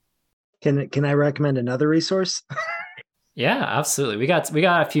do. Can I recommend another resource? Yeah, absolutely. We got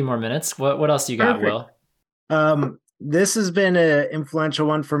a few more minutes. What else do you got, Perfect. Will? This has been an influential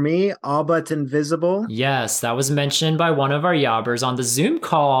one for me, All But Invisible. Yes, that was mentioned by one of our yabbers on the Zoom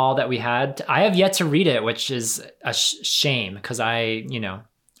call that we had. I have yet to read it, which is a shame, because I've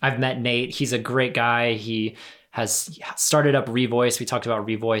met Nate. He's a great guy. He has started up Revoice. We talked about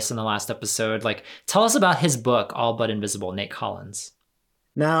Revoice in the last episode. Tell us about his book, All But Invisible, Nate Collins.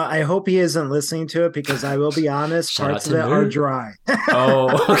 Now, I hope he isn't listening to it, because I will be honest, parts of it are dry.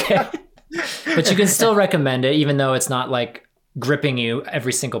 Oh, okay. But you can still recommend it, even though it's not gripping you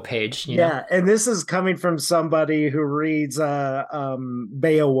every single page. Yeah, and this is coming from somebody who reads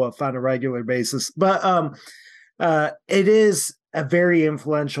Beowulf on a regular basis. But it is a very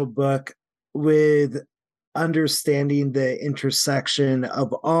influential book with understanding the intersection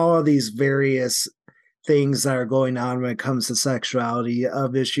of all of these various things that are going on when it comes to sexuality,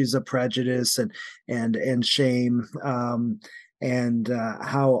 of issues of prejudice and shame. And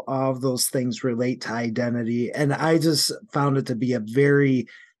how all of those things relate to identity. And I just found it to be a very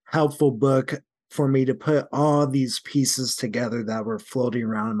helpful book for me to put all these pieces together that were floating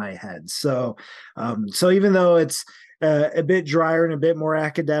around in my head. So even though it's a bit drier and a bit more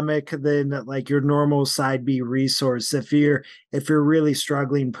academic than your normal side B resource, if you're really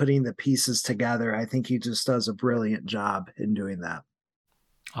struggling putting the pieces together, I think he just does a brilliant job in doing that.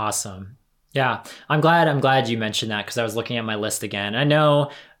 Awesome. Yeah, I'm glad you mentioned that, because I was looking at my list again. I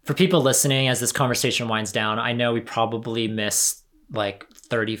know for people listening, as this conversation winds down, I know we probably missed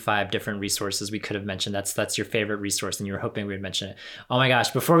 35 different resources we could have mentioned. That's your favorite resource, and you were hoping we'd mention it. Oh my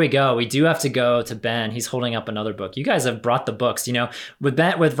gosh, before we go, we do have to go to Ben. He's holding up another book. You guys have brought the books.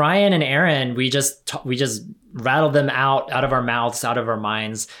 With Ryan and Aaron, we just rattled them out of our mouths, out of our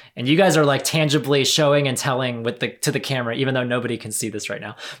minds, and you guys are tangibly showing and telling to the camera, even though nobody can see this right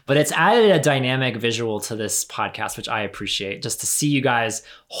now. But it's added a dynamic visual to this podcast, which I appreciate, just to see you guys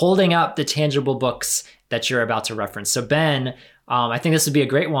holding up the tangible books that you're about to reference. So Ben, I think this would be a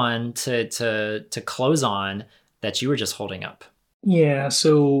great one to close on, that you were just holding up. Yeah,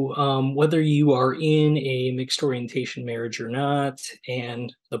 so whether you are in a mixed orientation marriage or not,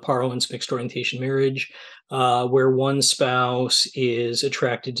 and the parlance mixed orientation marriage, where one spouse is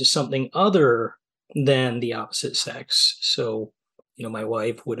attracted to something other than the opposite sex. So, my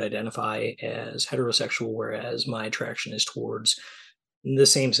wife would identify as heterosexual, whereas my attraction is towards the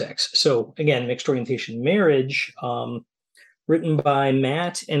same sex. So again, mixed orientation marriage, written by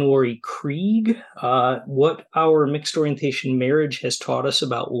Matt and Lori Krieg, what our mixed orientation marriage has taught us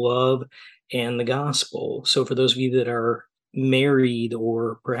about love and the gospel. So for those of you that are married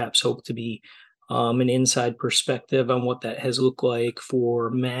or perhaps hope to be, an inside perspective on what that has looked like for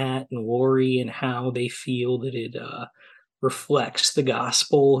Matt and Lori, and how they feel that it reflects the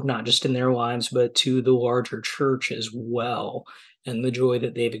gospel, not just in their lives, but to the larger church as well, and the joy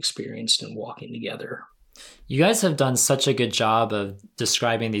that they've experienced in walking together. You guys have done such a good job of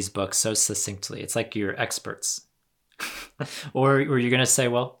describing these books so succinctly. It's like you're experts. Or you're going to say,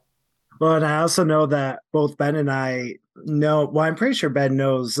 well? Well, and I also know that both Ben and I know, well, I'm pretty sure Ben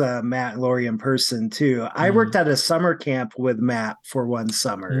knows Matt and Lori in person too. I worked at a summer camp with Matt for one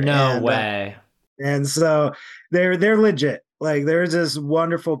summer. No way. And so they're legit. Like they're just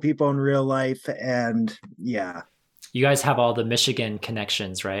wonderful people in real life. And yeah. You guys have all the Michigan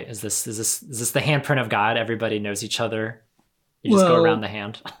connections, right? Is this the handprint of God? Everybody knows each other. You just go around the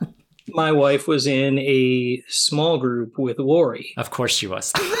hand. My wife was in a small group with Lori. Of course she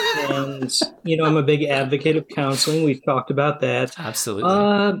was. And, I'm a big advocate of counseling. We've talked about that.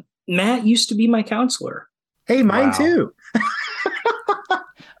 Absolutely. Matt used to be my counselor. Hey, mine too.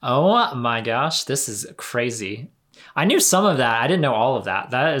 Oh my gosh, this is crazy. I knew some of that. I didn't know all of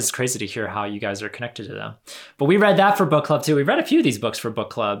that. That is crazy to hear how you guys are connected to them. But we read that for book club too. We read a few of these books for book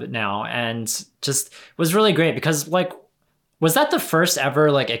club now, and just was really great because was that the first ever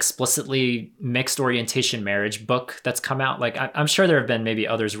explicitly mixed orientation marriage book that's come out? I'm sure there have been maybe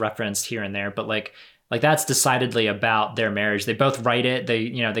others referenced here and there, but like that's decidedly about their marriage. They both write it.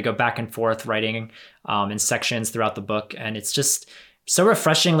 They go back and forth writing in sections throughout the book, and it's just so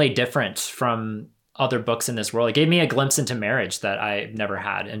refreshingly different from other books in this world. It gave me a glimpse into marriage that I never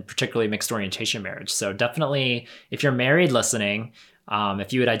had, and particularly mixed orientation marriage. So definitely, if you're married listening,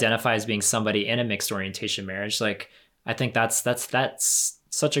 if you would identify as being somebody in a mixed orientation marriage, I think that's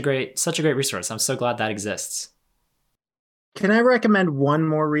such a great resource. I'm so glad that exists. Can I recommend one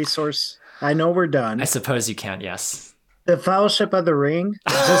more resource? I know we're done. I suppose you can, yes. The Fellowship of the Ring.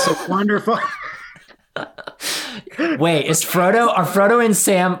 It's just a wonderful. Wait, are Frodo and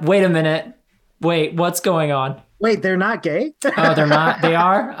Sam? Wait a minute. Wait, what's going on? Wait, they're not gay? Oh, they're not? They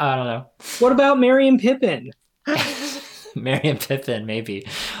are? I don't know. What about Merry and Pippin? Merry and Pippin, maybe.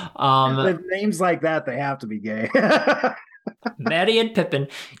 With names like that, they have to be gay. Merry and Pippin.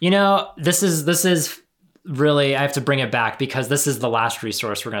 This is really, I have to bring it back because this is the last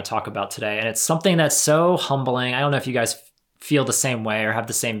resource we're going to talk about today. And it's something that's so humbling. I don't know if you guys feel the same way or have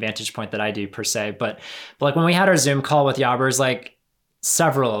the same vantage point that I do per se, but when we had our Zoom call with Yobbers,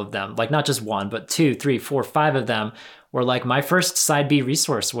 several of them, not just one, but 2, 3, 4, 5 of them were my first side B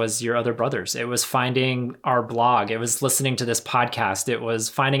resource was Your Other Brothers. It was finding our blog. It was listening to this podcast. It was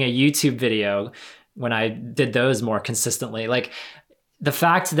finding a YouTube video when I did those more consistently. The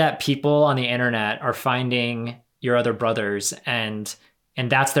fact that people on the internet are finding Your Other Brothers and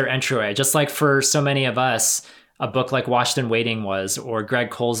that's their entryway, just like for so many of us, a book like Watched and Waiting was, or Greg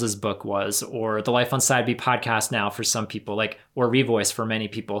Coles's book was, or the Life on Side B podcast now for some people, or Revoice for many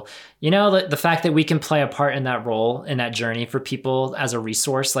people. The fact that we can play a part in that role, in that journey for people as a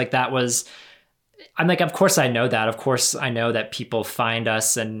resource, that was, of course I know that. Of course I know that people find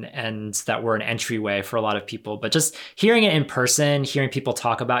us and that we're an entryway for a lot of people. But just hearing it in person, hearing people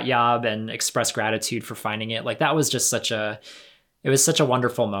talk about Yob and express gratitude for finding it, that was just it was such a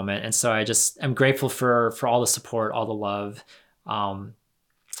wonderful moment. And so I just am grateful for all the support, all the love. I'm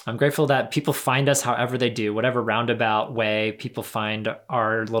grateful that people find us however they do, whatever roundabout way people find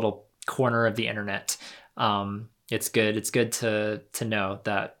our little corner of the internet. It's good. It's good to know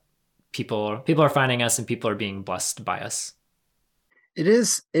that people are finding us and people are being blessed by us. It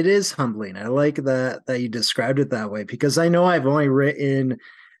is humbling. I like that you described it that way, because I know I've only written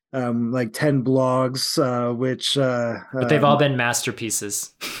 10 blogs, which but they've all been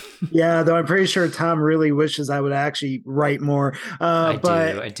masterpieces. Yeah, though I'm pretty sure Tom really wishes I would actually write more.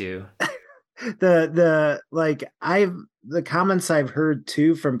 I do. The comments I've heard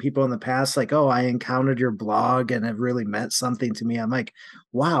too from people in the past, oh, I encountered your blog and it really meant something to me. I'm like,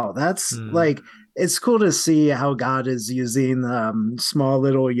 wow, that's it's cool to see how God is using small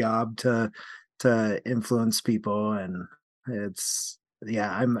little Yob to influence people, and it's.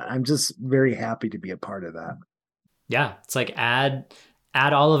 Yeah, I'm just very happy to be a part of that. Yeah, it's add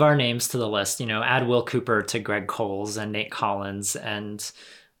all of our names to the list. Add Will Cooper to Greg Coles and Nate Collins and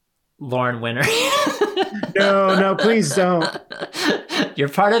Lauren Winner. No, please don't. You're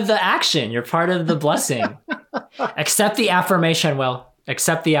part of the action. You're part of the blessing. Accept the affirmation, Will.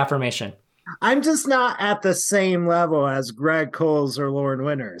 Accept the affirmation. I'm just not at the same level as Greg Coles or Lauren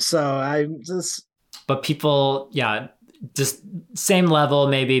Winner. So I'm just. But people, yeah. Just same level,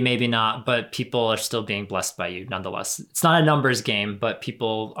 maybe not, but people are still being blessed by you nonetheless. It's not a numbers game, but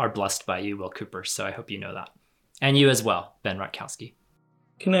people are blessed by you, Will Cooper. So I hope you know that. And you as well, Ben Rutkowski.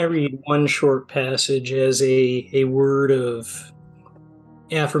 Can I read one short passage as a word of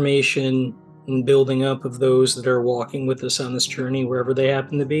affirmation and building up of those that are walking with us on this journey, wherever they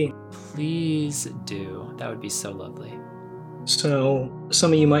happen to be? Please do. That would be so lovely. So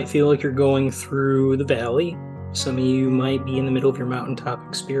some of you might feel like you're going through the valley. Some of you might be in the middle of your mountaintop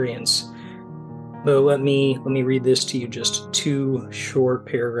experience. But let me read this to you, just 2 short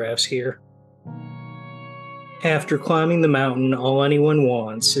paragraphs here. After climbing the mountain, all anyone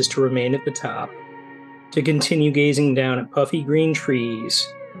wants is to remain at the top, to continue gazing down at puffy green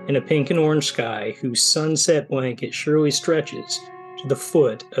trees and a pink and orange sky whose sunset blanket surely stretches to the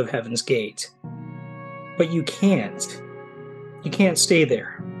foot of heaven's gate. But you can't. You can't stay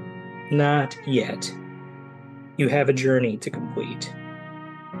there. Not yet. You have a journey to complete.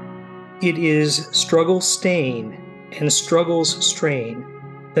 It is struggle's stain and struggle's strain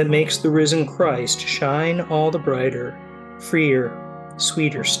that makes the risen Christ shine all the brighter, freer,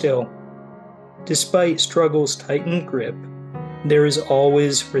 sweeter still. Despite struggle's tightened grip, there is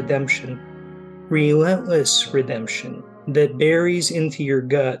always redemption, relentless redemption that buries into your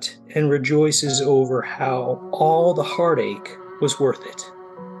gut and rejoices over how all the heartache was worth it.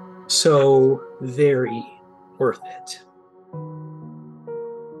 So very worth it.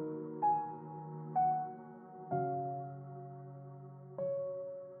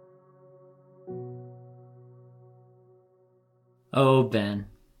 Oh, Ben.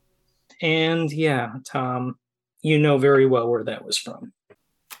 And yeah, Tom, you know very well where that was from.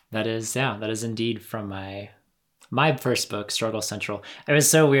 That is indeed from my first book, Struggle Central. It was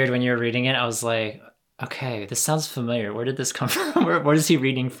so weird when you were reading it. I was like, okay, this sounds familiar. Where did this come from? Where is he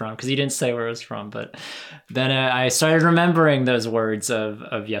reading from? Because he didn't say where it was from. But then I started remembering those words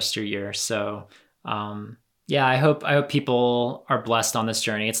of yesteryear. So yeah, I hope people are blessed on this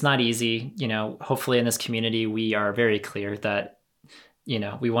journey. It's not easy. You know, hopefully in this community, we are very clear that, you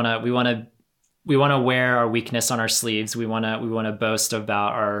know, we want to wear our weakness on our sleeves. We want to boast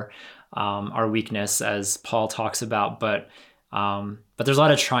about our weakness, as Paul talks about, but there's a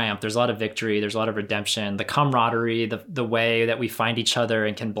lot of triumph, there's a lot of victory, there's a lot of redemption. The camaraderie, the way that we find each other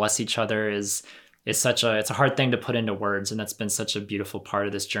and can bless each other is it's a hard thing to put into words, and that's been such a beautiful part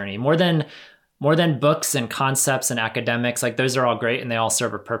of this journey. More than books and concepts and academics, like those are all great and they all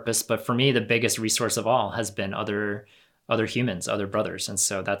serve a purpose, but for me the biggest resource of all has been other humans, other brothers. And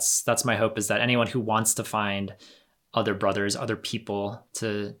so that's my hope, is that anyone who wants to find other brothers, other people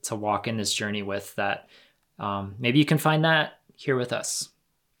to walk in this journey with, that maybe you can find that here with us.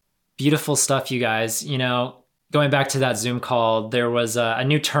 Beautiful stuff, you guys. You know, going back to that Zoom call, there was a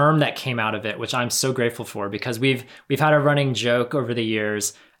new term that came out of it, which I'm so grateful for, because we've had a running joke over the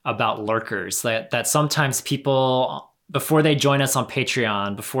years about lurkers, that sometimes people, before they join us on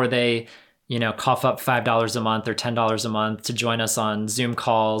Patreon, before they, you know, cough up $5 a month or $10 a month to join us on Zoom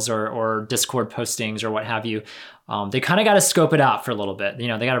calls or Discord postings or what have you, they kind of got to scope it out for a little bit. You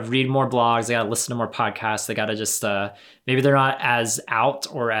know, they got to read more blogs, they got to listen to more podcasts, they got to just, maybe they're not as out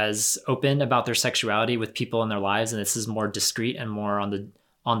or as open about their sexuality with people in their lives, and this is more discreet and more on the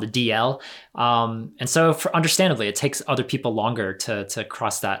DL. And so understandably, it takes other people longer to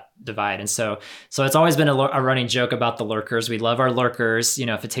cross that divide. And so it's always been a running joke about the lurkers. We love our lurkers, you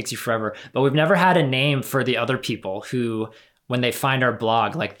know, if it takes you forever, but we've never had a name for the other people who, when they find our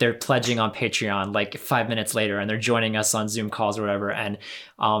blog, like they're pledging on Patreon like 5 minutes later and they're joining us on Zoom calls or whatever. And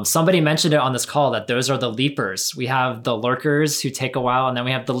somebody mentioned it on this call that those are the leapers. We have the lurkers who take a while, and then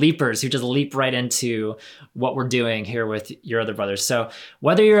we have the leapers who just leap right into what we're doing here with Your Other Brothers. So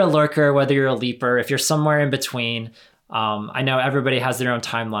whether you're a lurker, whether you're a leaper, if you're somewhere in between, I know everybody has their own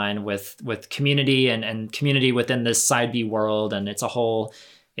timeline with community and community within this side B world, and it's a whole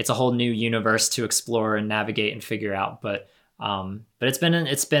new universe to explore and navigate and figure out. But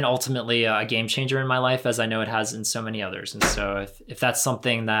it's been ultimately a game changer in my life, as I know it has in so many others. And so if that's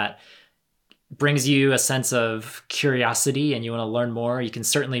something that brings you a sense of curiosity and you want to learn more, you can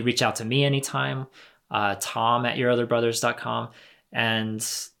certainly reach out to me anytime, tom@yourotherbrothers.com. And,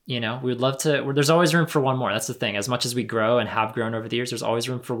 you know, we'd love to, there's always room for one more. That's the thing. As much as we grow and have grown over the years, there's always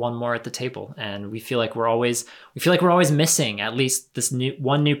room for one more at the table. And we feel like we're always missing at least this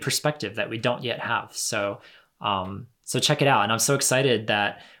new perspective that we don't yet have. So check it out. And I'm so excited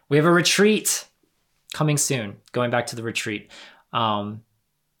that we have a retreat coming soon, going back to the retreat,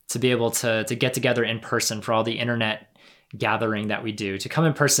 to be able to get together in person for all the internet gathering that we do, to come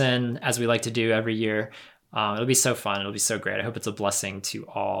in person as we like to do every year. It'll be so fun. It'll be so great. I hope it's a blessing to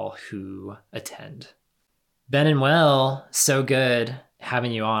all who attend. Ben and Will, so good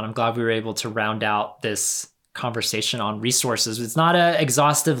having you on. I'm glad we were able to round out this conversation on resources. It's not an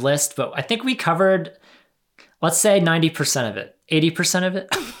exhaustive list, but I think we covered, let's say 90% of it, 80% of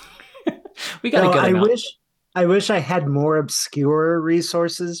it. We got a good amount. I wish I had more obscure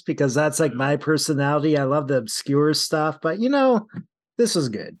resources, because that's like my personality. I love the obscure stuff, but you know, this was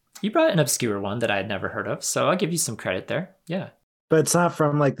good. You brought an obscure one that I had never heard of, so I'll give you some credit there. Yeah. But it's not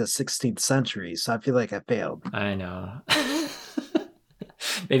from like the 16th century, so I feel like I failed. I know.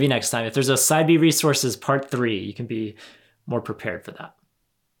 Maybe next time. If there's a Side B Resources Part 3, you can be more prepared for that.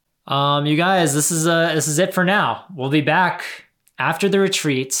 You guys, this is it for now. We'll be back after the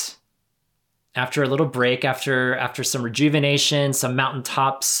retreat, after a little break, after some rejuvenation, some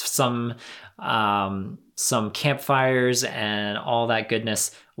mountaintops, some campfires, and all that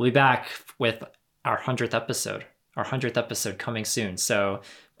goodness. We'll be back with our 100th episode coming soon. So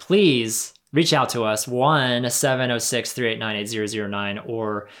please reach out to us, 1-706-389-8009,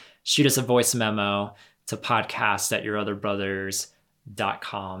 or shoot us a voice memo to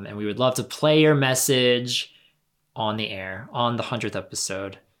podcast@yourotherbrothers.com. And we would love to play your message on the air on the 100th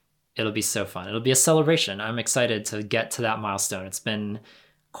episode. It'll be so fun. It'll be a celebration. I'm excited to get to that milestone. It's been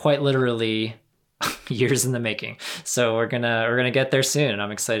quite literally years in the making. So we're gonna get there soon, and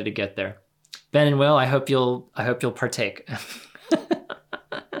I'm excited to get there. Ben and Will, I hope you'll partake.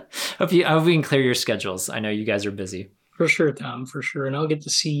 I hope we can clear your schedules. I know you guys are busy. For sure, Tom, for sure. And I'll get to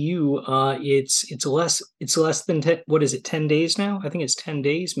see you. It's less than 10, what is it, 10 days now? I think it's 10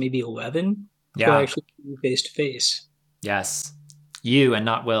 days, maybe 11. Yeah. To actually see you face to face. Yes. You and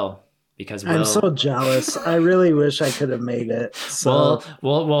not Will. Because I'm so jealous. I really wish I could have made it. So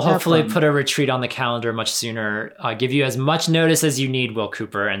we'll hopefully put a retreat on the calendar much sooner. Give you as much notice as you need, Will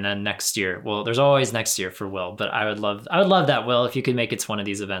Cooper, and then next year. Well, there's always next year for Will, but I would love that, Will, if you could make it to one of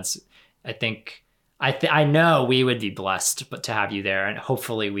these events. I know we would be blessed, but to have you there, and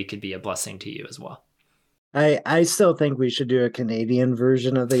hopefully we could be a blessing to you as well. I still think we should do a Canadian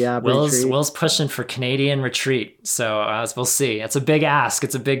version of the Yob retreat. Will's pushing for Canadian retreat, so we'll see. It's a big ask,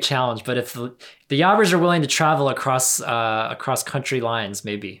 it's a big challenge, but if the Yobbers are willing to travel across country lines,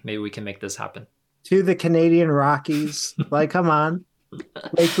 maybe we can make this happen. To the Canadian Rockies, like, come on,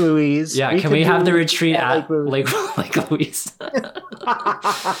 Lake Louise. Yeah, can we have the retreat at Lake Louise?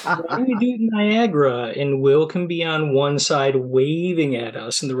 Why don't we do it in Niagara, and Will can be on one side waving at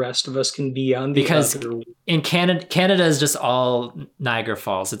us, and the rest of us can be on the because other. In Canada is just all Niagara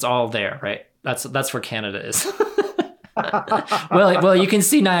Falls. It's all there, right? That's where Canada is. well, you can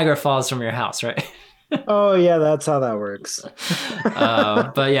see Niagara Falls from your house, right? Oh yeah, that's how that works.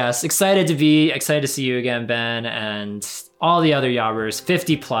 But yes, excited to see you again, Ben, and all the other Yobbers.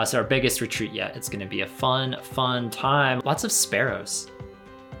 50 plus, our biggest retreat yet. It's going to be a fun time. Lots of sparrows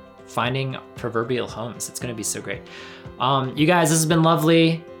finding proverbial homes. It's going to be so great. You guys, this has been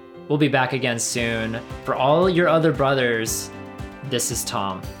lovely. We'll be back again soon. For all your other brothers, this is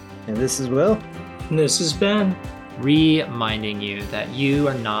Tom. And this is Will. And this is Ben. Reminding you that you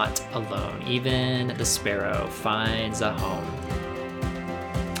are not alone. Even the sparrow finds a home.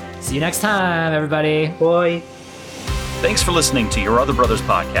 See you next time, everybody. Bye. Thanks for listening to Your Other Brothers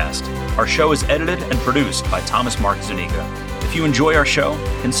podcast. Our show is edited and produced by Thomas Mark Zuniga. If you enjoy our show,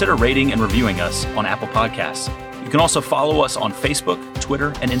 consider rating and reviewing us on Apple Podcasts. You can also follow us on Facebook,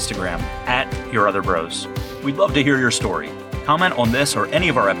 Twitter, and Instagram @YourOtherBros. We'd love to hear your story. Comment on this or any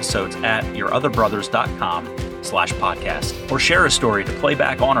of our episodes at yourotherbrothers.com/podcast, or share a story to play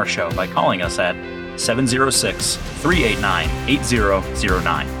back on our show by calling us at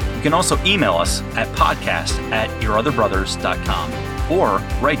 706-389-8009. You can also email us at podcast@yourotherbrothers.com, or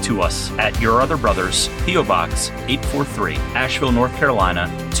write to us at Your Other Brothers, P.O. Box 843, Asheville, North Carolina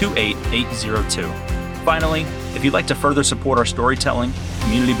 28802. Finally, if you'd like to further support our storytelling,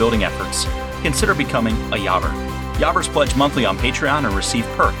 community building efforts, consider becoming a Yobber. Yobbers pledge monthly on Patreon and receive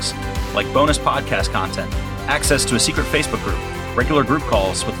perks like bonus podcast content, access to a secret Facebook group, regular group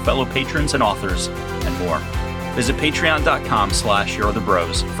calls with fellow patrons and authors, and more. Visit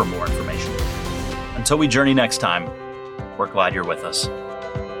patreon.com/YourOtherBros for more information. Until we journey next time, we're glad you're with us.